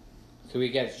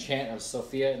a chant of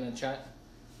Sophia in the chat?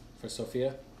 For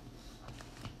Sophia?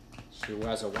 You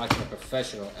guys are watching a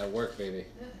professional at work, baby.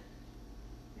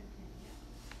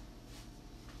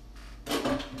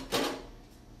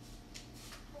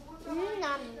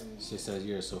 She says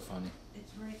you're so funny.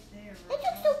 It's right there. It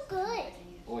looks so good.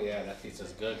 Oh yeah, that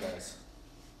pizza's good, guys.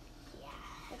 Yeah,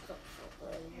 it looks so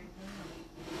good.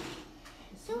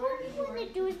 So what we want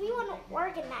to do is we want to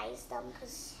organize them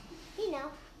because, you know,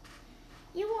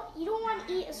 you don't want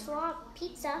to eat a slop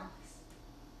pizza.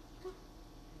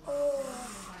 Oh.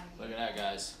 Look at that,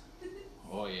 guys.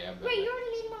 Oh yeah, baby. Wait, you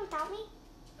already made one without me?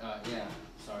 Yeah,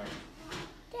 sorry.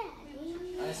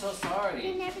 Daddy. I'm so You're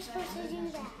sorry. never supposed to do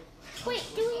that. Wait,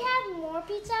 do we have more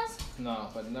pizzas? No,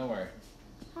 but no worry.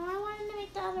 Oh, I wanted to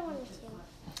make the other one too.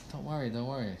 Don't worry, don't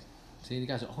worry. See, you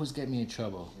guys always get me in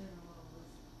trouble.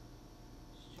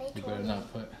 They You told better me.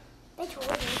 not put They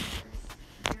told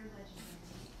me.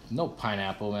 no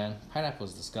pineapple, man.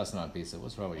 Pineapple's disgusting on pizza.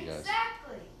 What's wrong with you guys?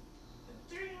 Exactly.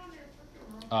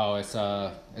 Oh,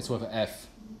 it's with an F.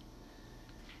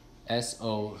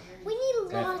 S-O. We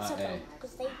need lots of FIA. them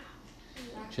because they.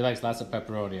 She likes lots of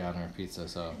pepperoni on her pizza,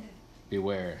 so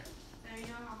beware.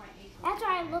 That's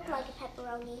why I look like a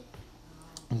pepperoni.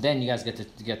 And then you guys get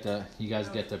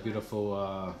the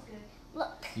beautiful.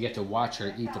 Look. You get to watch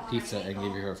her eat the pizza and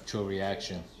give her true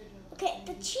reaction. Okay,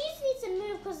 the cheese needs to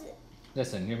move because.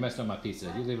 Listen, you're messing up my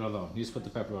pizza. You leave it alone. You just put the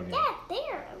pepperoni on. Yeah,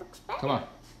 there. It looks better. Come on.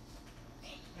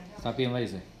 Stop being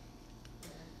lazy.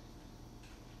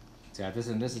 See,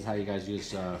 this is how you guys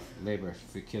use labor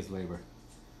for your kids' labor.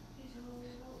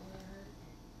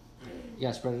 You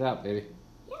gotta spread it out, baby.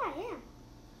 Yeah, yeah.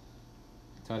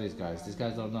 Tell these guys. These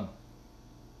guys don't know.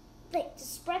 Like,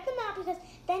 just spread them out because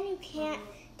then you can't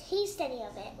taste any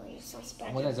of it when you're still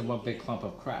spreading. Well, that's a one big clump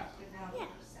of crap. Yeah.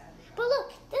 But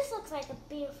look, this looks like a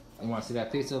beautiful You want to see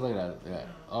that pizza? Look at that. Yeah.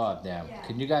 Oh, damn.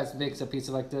 Can you guys make a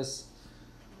pizza like this?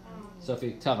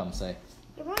 Sophie, tell them, say.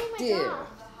 You're running my Dear. job.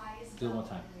 Do it one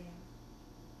time.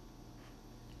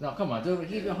 No, come on. Do it.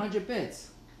 Give you 100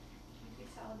 bits.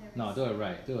 No, do it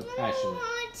right. Do it I don't actually.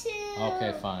 want to.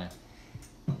 Okay, fine.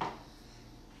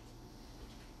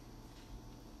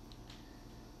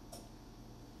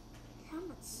 How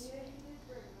much?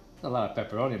 A lot of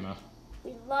pepperoni, man.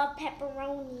 We love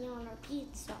pepperoni on our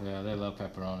pizza. Yeah, they love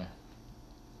pepperoni.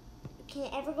 You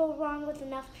can't ever go wrong with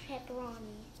enough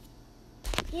pepperoni.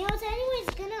 You know, it's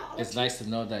anyways gonna. It's nice to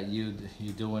know that you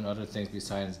doing other things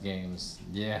besides games.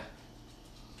 Yeah.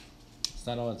 It's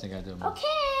not all the thing I do, man. Okay,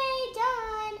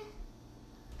 done.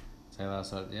 Say that,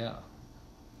 so yeah.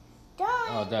 Done.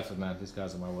 Oh, definitely, man. These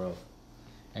guys are my world.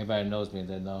 Anybody knows me,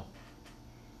 they know.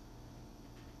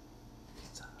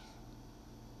 Pizza.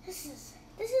 This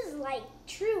is like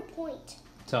true point.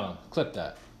 Tell them. Clip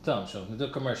that. Tell them, show them. Do a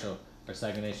commercial for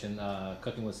SAGGI Nation,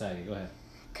 Cooking with Saggy. Go ahead.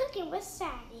 Cooking with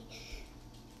Saggy.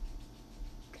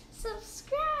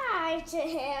 Subscribe to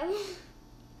him.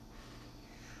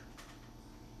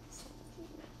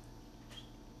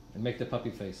 And make the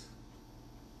puppy face.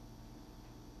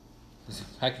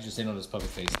 How could you say no to this puppy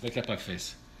face? Make that puppy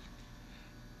face.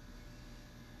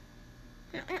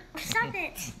 Stop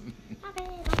it. Stop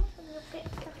it.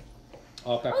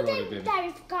 All Oh, pepperoni, baby. Dad,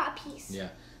 we forgot a piece. Yeah.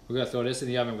 We're going to throw this in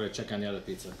the oven. We're going to check on the other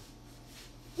pizza.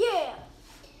 Yeah.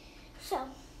 So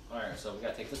Alright, so we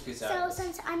got to take this pizza out.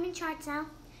 since I'm in charge now,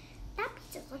 that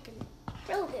pizza's looking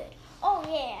real good. Oh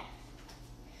yeah.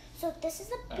 So this is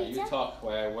the Alright, pizza. you talk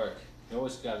while I work. You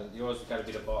always got to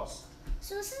be the boss.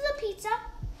 So this is the pizza.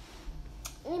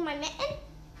 I need my mitten.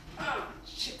 Oh,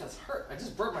 shit, that's hurt. I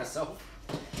just burnt myself.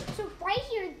 So right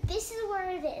here, this is where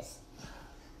it is.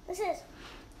 This is.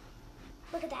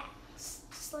 Look at that.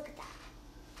 Just look at that.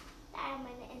 I have my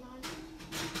mitten on.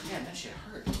 Man, that shit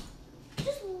hurt.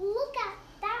 Just look at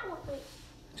that one. Wait,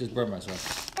 Just burnt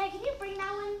myself. Dad, can you bring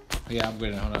that one? Yeah, I'm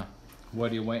good. Hold on.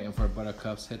 What are you waiting for,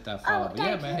 Buttercups? Hit that follow button.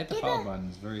 Dad, Yeah, man, hit the give follow it- button.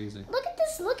 It's very easy. Look at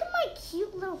this. Look at my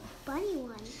cute little bunny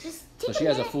one. Just take So a she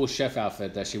has a minute. full chef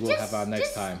outfit that she will have on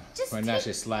next time. Right now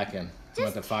she's slacking. I'm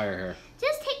going to fire her.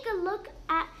 Just take a look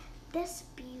at this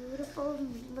beautiful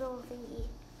little thingy.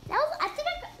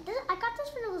 I got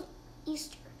this when it was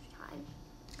Easter time.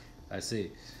 I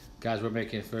see. Guys, we're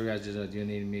making for you guys. Do you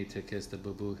need me to kiss the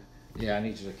boo boo? Yeah, I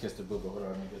need you to kiss the boo boo. Hold on,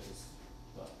 let me get this.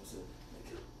 Oh, this is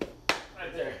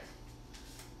right there.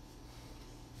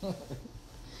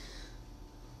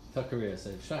 Tell Korea,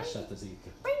 say, shut this eat.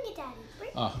 Bring it, Daddy.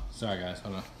 Bring Oh, sorry guys,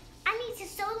 hold on. I need to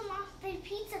sew them off the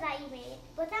pizza that you made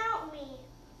without me.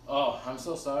 Oh, I'm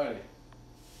so sorry.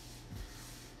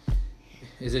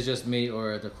 Is it just me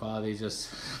or the quality just...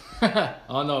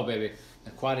 Oh no, baby.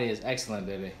 The quality is excellent,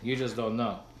 baby. You just don't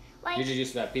know. Like, You're just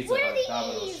used to that pizza what are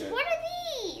Domino's these? shit. What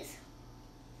are these?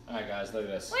 Alright guys, look at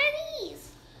this. What are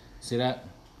these? See that?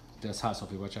 That's hot,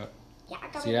 Sophie, watch out. Yeah, I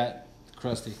got See that?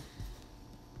 Crusty.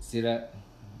 See that?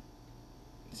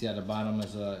 See how the bottom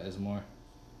is more?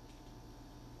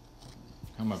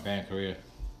 I'm a band Korea.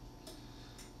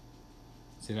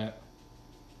 See that?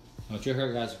 Don't you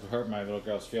hurt guys hurt my little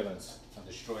girl's feelings. I'll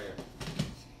destroy her.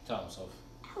 Tell him so.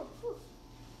 Oh,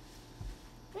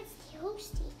 that's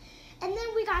toasty. And then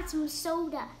we got some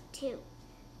soda too.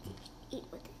 Eat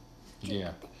with it. Drink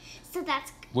Yeah. with it. So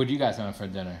that's. What do you guys have for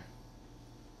dinner?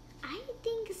 I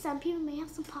think some people may have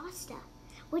some pasta,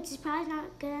 which is probably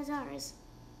not good as ours.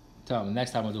 Tell them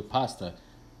next time we'll do pasta.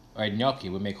 Or gnocchi.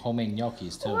 We make homemade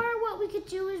gnocchis too. Or what we could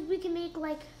do is we can make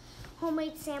like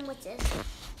homemade sandwiches.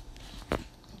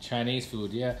 Chinese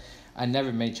food, yeah. I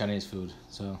never made Chinese food,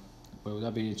 so but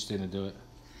that'd be interesting to do it.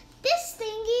 This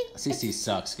thingy. CC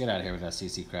sucks. Get out of here with that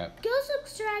CC crap. Go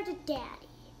subscribe to Daddy.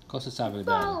 Go subscribe to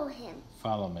Daddy. Follow him.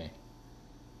 Follow me.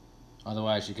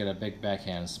 Otherwise, you get a big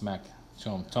backhand smack.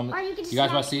 Show him. Tell me. Or you can You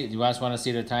guys want smack- to see? You guys want to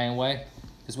see the Italian way?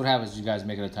 This is what happens. You guys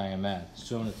make an Italian man.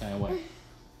 Show him the Italian way.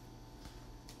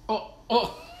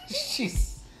 Oh,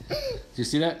 jeez. Do you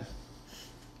see that?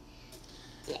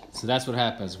 Yeah. So that's what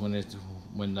happens when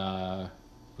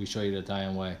we show you the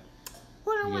Italian way.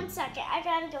 Hold on You one get- second. I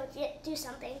gotta go do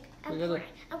something. I'm gotta-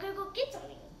 gonna go get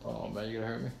something. Oh man, you gonna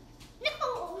hurt me?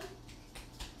 No.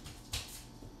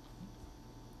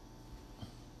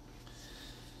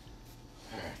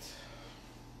 Alright.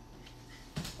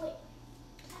 Wait.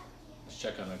 Let's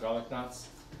check on the garlic knots.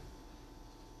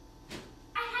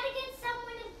 I had to get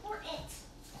someone important.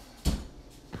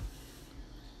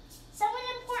 Someone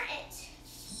important.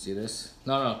 See this?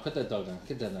 No, put that dog down.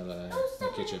 Get that out of Oh, the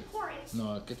someone kitchen. important.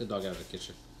 No, get the dog out of the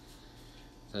kitchen.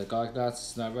 The garlic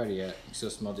knots is not ready yet. You still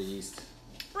smell the yeast.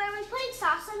 Wait, are we putting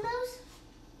sauce on those?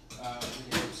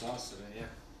 We can put sauce in it,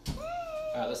 yeah.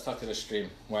 Alright, let's talk to the stream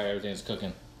while everything's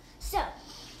cooking. So,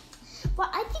 what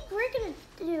I think we're gonna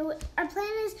do, our plan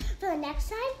is for the next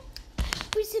time,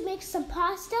 we should make some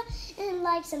pasta and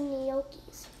like some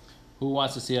gnocchis. Who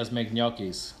wants to see us make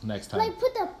gnocchis next time? Like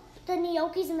put the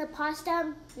gnocchis in the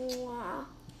pasta. Mwah.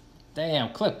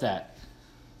 Damn, clip that.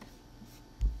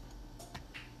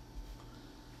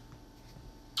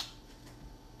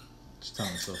 Just tell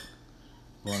him so.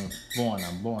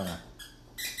 Buona.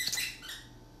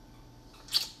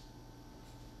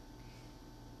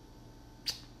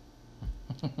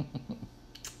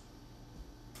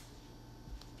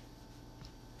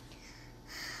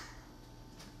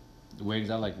 Wings,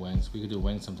 I like wings. We could do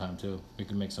wings sometime too. We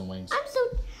could make some wings.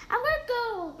 I'm gonna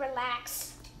go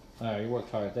relax. Alright, you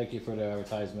worked hard. Thank you for the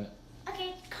advertisement.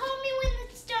 Okay, call me when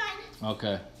it's done.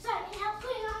 Okay. So I can help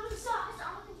putting on the sauce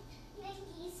on the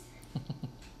gnocchis.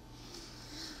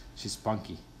 She's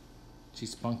spunky.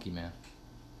 She's spunky, man.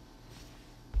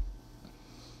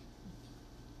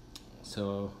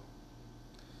 So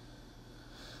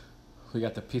we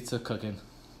got the pizza cooking.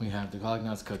 We have the garlic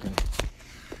knots cooking.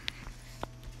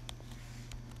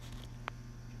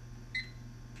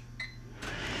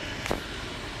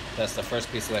 That's the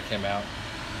first pizza that came out.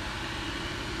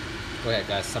 Go ahead,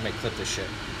 guys. Somebody clip this shit.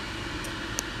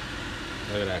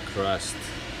 Look at that crust.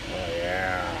 Oh,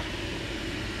 yeah.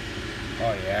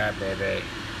 Oh, yeah, baby.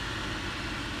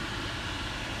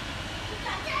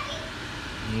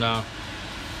 No.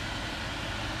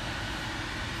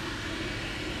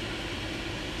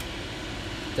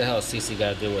 What the hell is Cece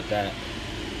got to do with that?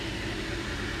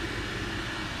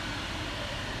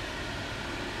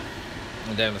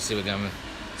 And then let's see what going.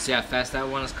 See how fast that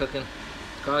one is cooking?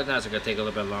 Garlic knots are gonna take a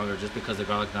little bit longer just because the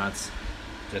garlic knots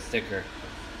they're thicker.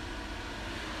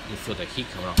 You feel the heat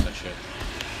coming off that shit.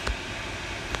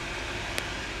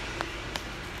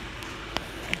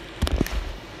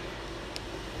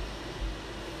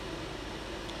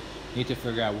 Need to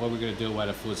figure out what we're gonna do while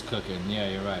the food's cooking. Yeah,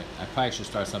 you're right. I probably should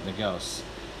start something else.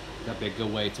 That'd be a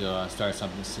good way to start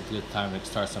something. It's a good time to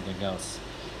start something else.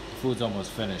 The food's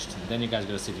almost finished. And then you guys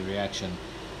gotta see the reaction.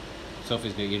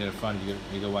 Sophie's gonna eat it in front of you.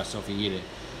 You go watch Sophie eat it,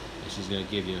 and she's gonna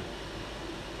give you.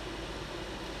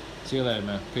 See you later,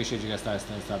 man. Appreciate you guys stopping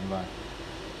by. I'm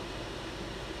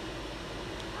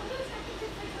gonna try to get the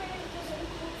refrigerator.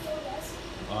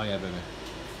 Oh yeah, baby.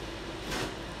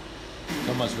 It's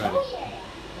almost ready. Oh yeah.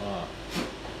 Oh.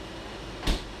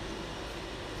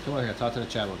 Come over here. Talk to the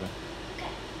chat, baby.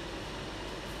 Okay.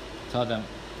 Tell them.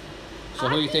 So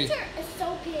who do you think? Our picture is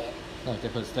so good. Look, they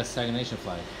put that's Saga Nation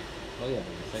flag. Oh yeah, baby.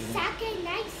 Saga Nation. SAGGI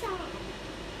nice song.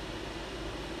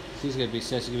 She's gonna be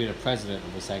the president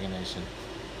of the Saga Nation.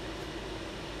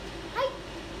 Hi.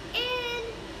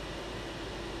 And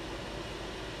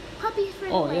puppies for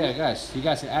the Oh win. yeah, guys, you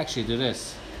guys can actually do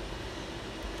this.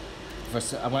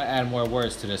 I'm gonna add more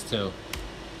words to this too.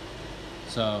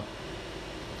 So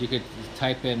you could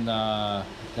type in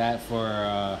that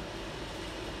for.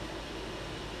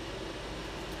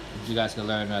 You guys could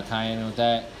learn Italian with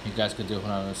that. You guys could do.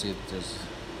 Hold on, let's see if this.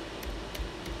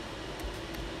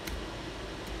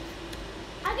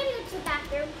 I'm gonna go to the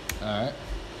bathroom. All right.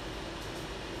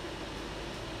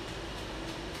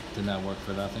 Did not work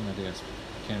for nothing. I think I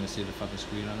can't even see the fucking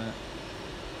screen on that.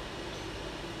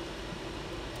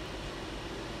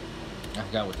 I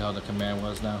forgot what the hell the command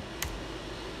was now.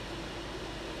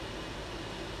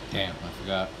 Damn, I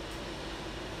forgot.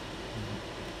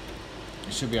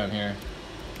 It should be on here.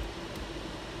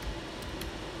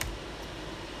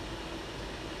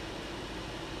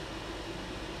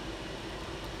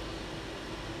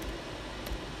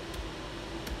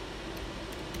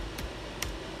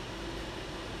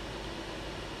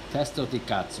 Testo di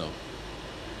cazzo.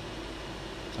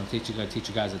 So I'm gonna teach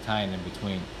you guys Italian in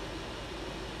between.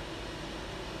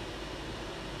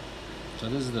 So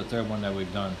this is the third one that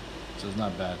we've done. So it's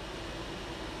not bad.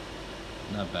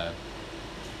 Not bad.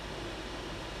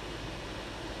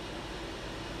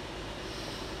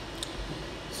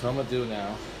 So what I'm gonna do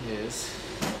now is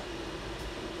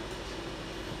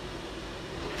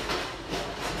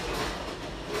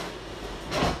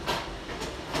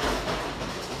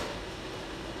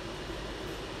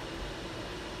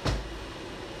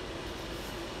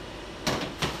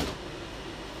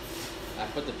I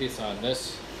put the pizza on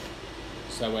this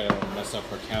so that way I don't mess up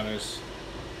her counters.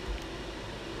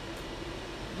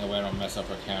 That way I don't mess up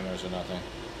her counters or nothing.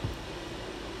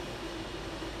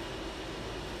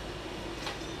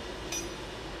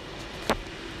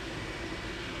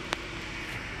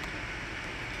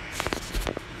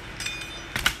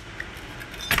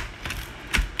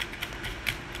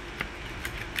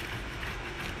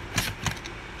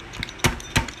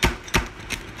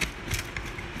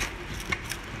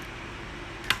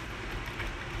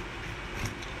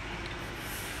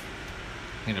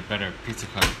 Need a better pizza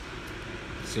cutter.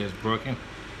 See how it's broken?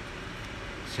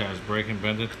 See how it's breaking,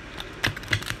 bended?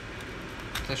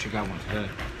 I thought you got one today.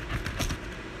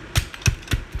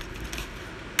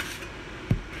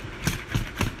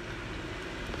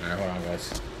 Alright, hold on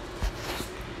guys.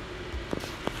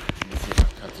 Let me see if I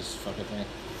cut this fucking thing.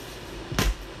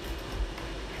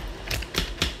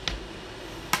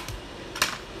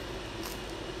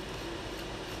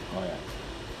 Oh yeah.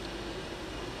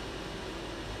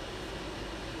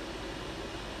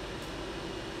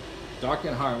 Dark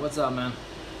and Heart, what's up, man?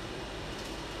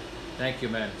 Thank you,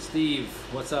 man. Steve,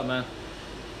 what's up, man?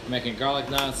 Making garlic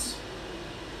knots.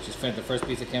 Just finished the first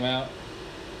pizza came out.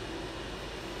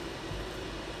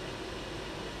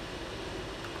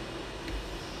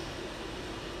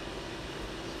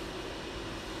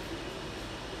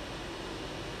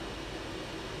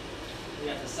 We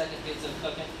got the second pizza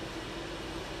cooking.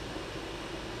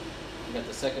 We got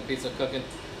the second pizza cooking.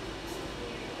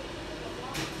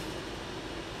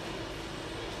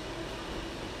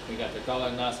 We got the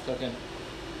garlic knots cooking.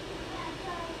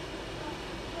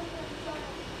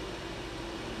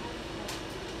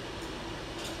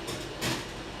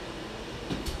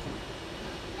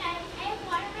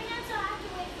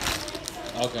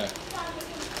 Okay.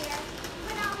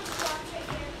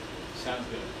 Sounds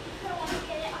good.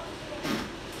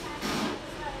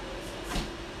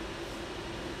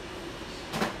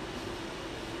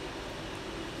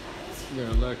 You're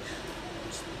gonna look.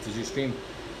 Did you stream?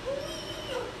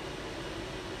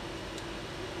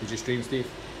 Did you stream, Steve?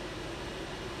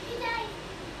 Hey, Daddy.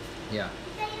 Yeah.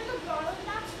 Daddy, you know the garlic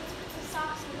knots? Let's put some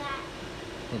sauce on that.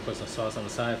 I'm gonna put some sauce on the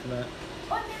side for that.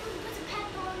 Or maybe we put some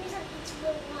pepperonis on each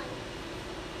little one.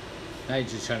 Now you're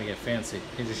just trying to get fancy.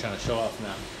 You're just trying to show off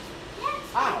now.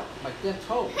 Yes. Ow! My damn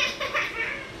toe.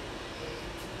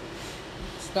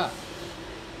 Stop.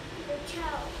 Your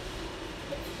toe.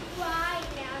 It's crying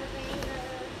out of anger.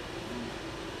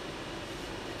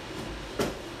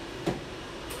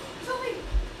 Sophie!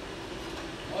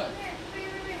 What? Here.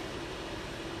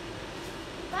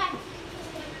 Back.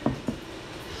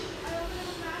 I don't know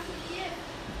how yet.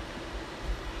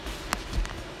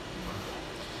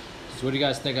 So what do you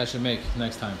guys think I should make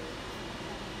next time?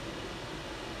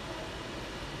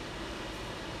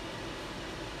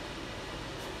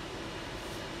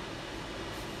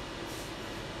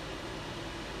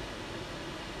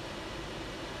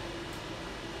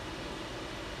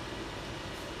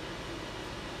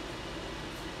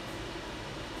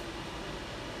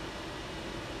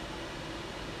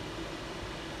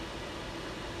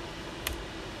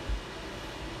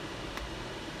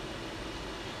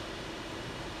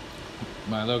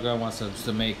 My little girl wants us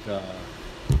to make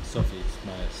Sophie,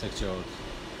 my 6-year-old.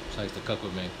 She likes to cook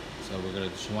with me, so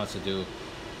she wants to do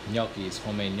gnocchis,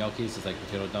 homemade gnocchis. It's like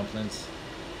potato dumplings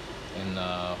and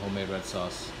homemade red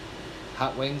sauce.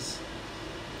 Hot wings.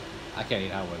 I can't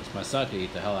eat hot wings. My son can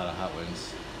eat the hell out of hot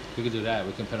wings. We could do that.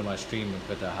 We can put them on stream and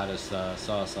put the hottest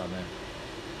sauce on there.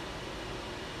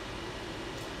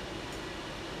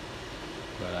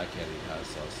 But I can't eat hot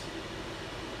sauce.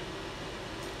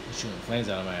 It's shooting flames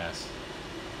out of my ass.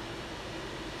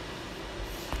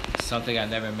 Something I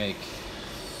never make.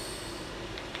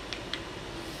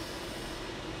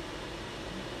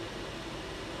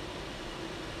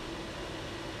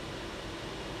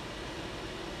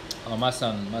 Oh, my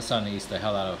son eats the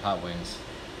hell out of hot wings.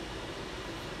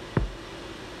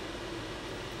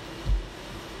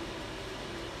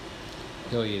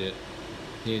 He'll eat it.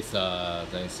 He eats the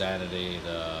insanity,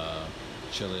 the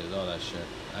chili, all that shit.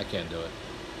 I can't do it.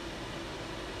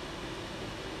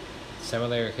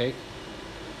 7-layer cake?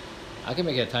 I can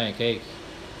make an Italian cake.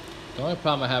 The only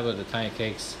problem I have with Italian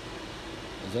cakes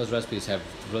is those recipes have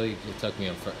really, it took me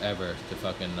forever to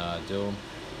fucking do them.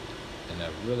 And I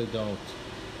really don't,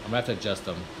 I'm gonna have to adjust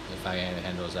them if I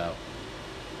hand those out.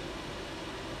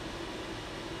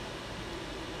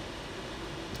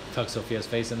 Tuck Sophia's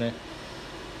face in there.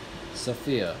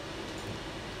 Sophia,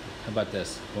 how about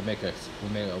this? We'll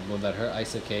let her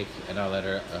ice a cake, and I'll let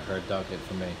her dunk it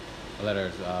for me. I'll let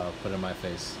her put it in my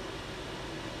face.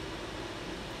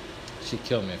 She'd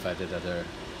kill me if I did that to her.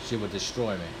 She would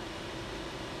destroy me.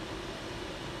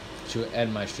 She would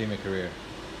end my streaming career.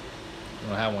 I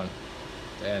don't have one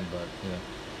to end, but you know.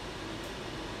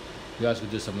 You guys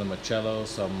could do some limoncello,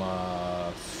 some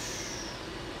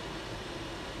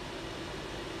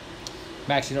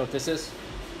Max, you know what this is?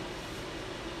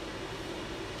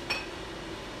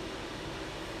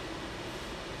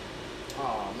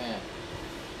 Oh man.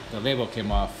 The label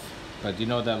came off. But do you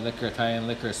know that liquor, Italian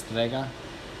liquor, Strega?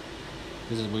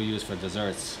 This is what we use for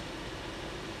desserts.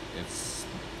 It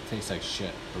tastes like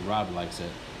shit, but Rob likes it.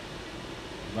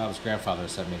 Rob's grandfather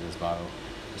sent me this bottle.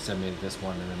 He sent me this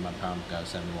one, and then my mom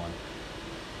sent me one.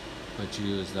 But you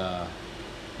used my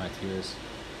tears.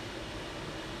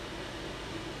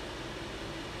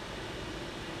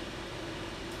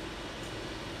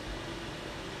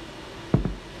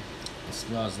 It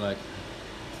smells like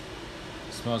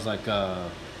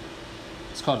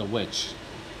it's called a witch.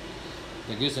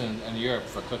 They use it in Europe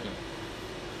for cooking,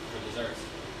 for desserts.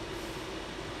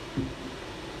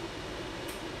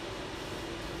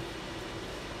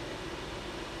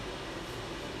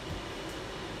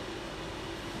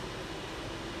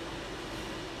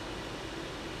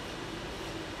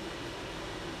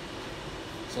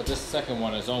 So this second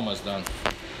one is almost done.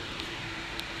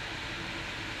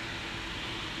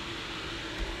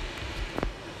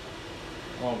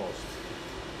 Almost.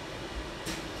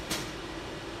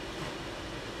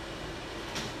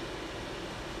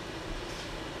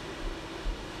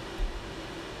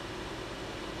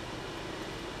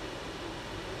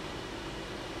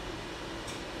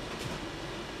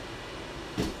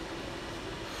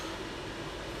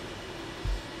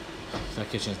 That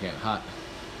kitchen's getting hot.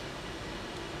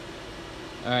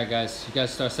 Alright guys, you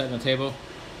guys start setting the table.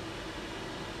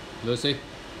 Lucy? Who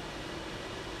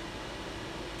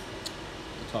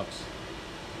talks?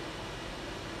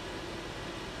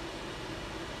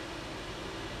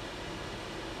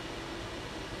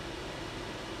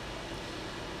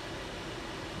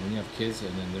 When you have kids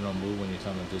and then they don't move when you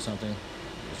tell them to do something,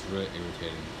 it's really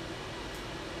irritating.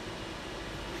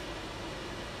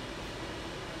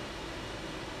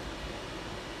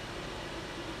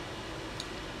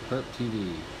 Perp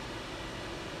TV.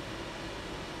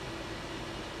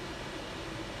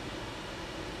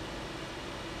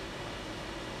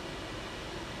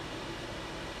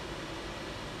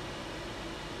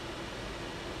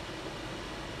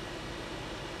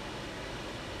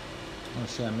 Oh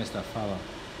shit, I missed that follow.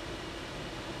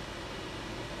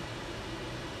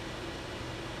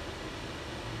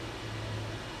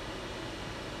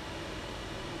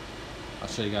 I'll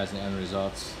show you guys the end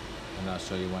results, and I'll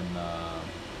show you when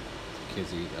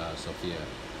kids eat Sophia.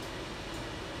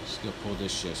 She's gonna pull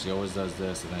this shit. She always does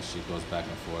this, and then she goes back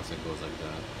and forth and goes like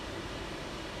that.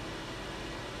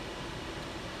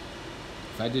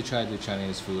 If I did try to do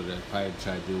Chinese food, I'd probably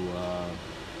try to do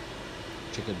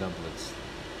chicken dumplings.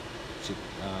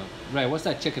 Right, what's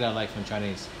that chicken I like from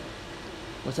Chinese?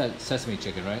 What's that sesame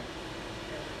chicken, right?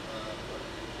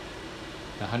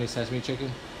 The honey sesame chicken?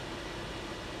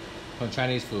 From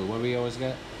Chinese food, what do we always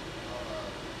get?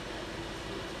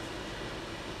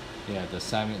 Yeah, the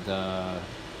salmon, the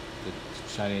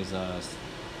Chinese, the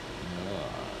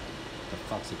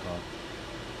fuck's it called?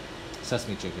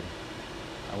 sesame chicken.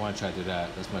 I want to try to do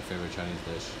that. That's my favorite Chinese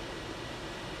dish.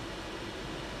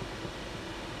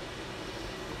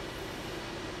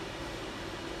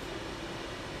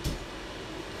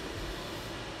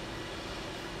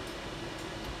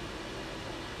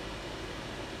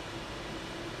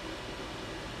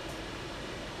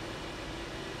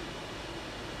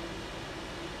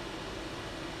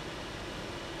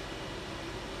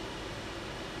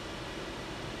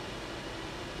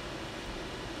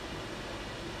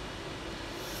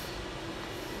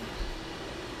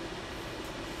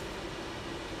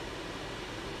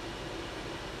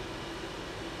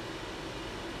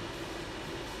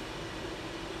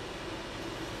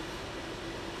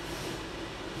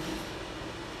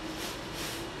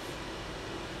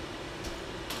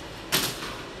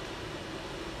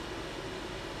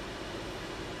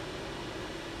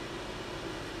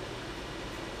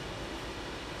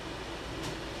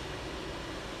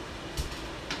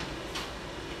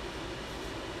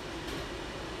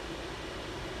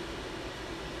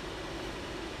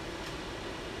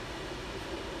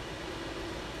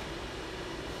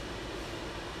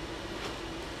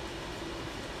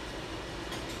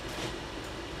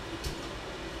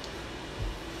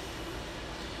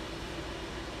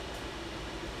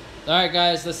 All right,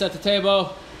 guys, let's set the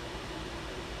table.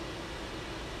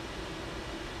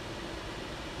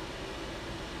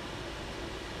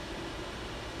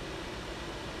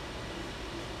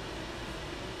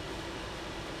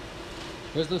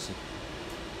 Where's Lucy?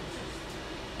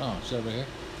 Oh, she's over here.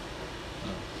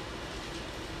 Oh.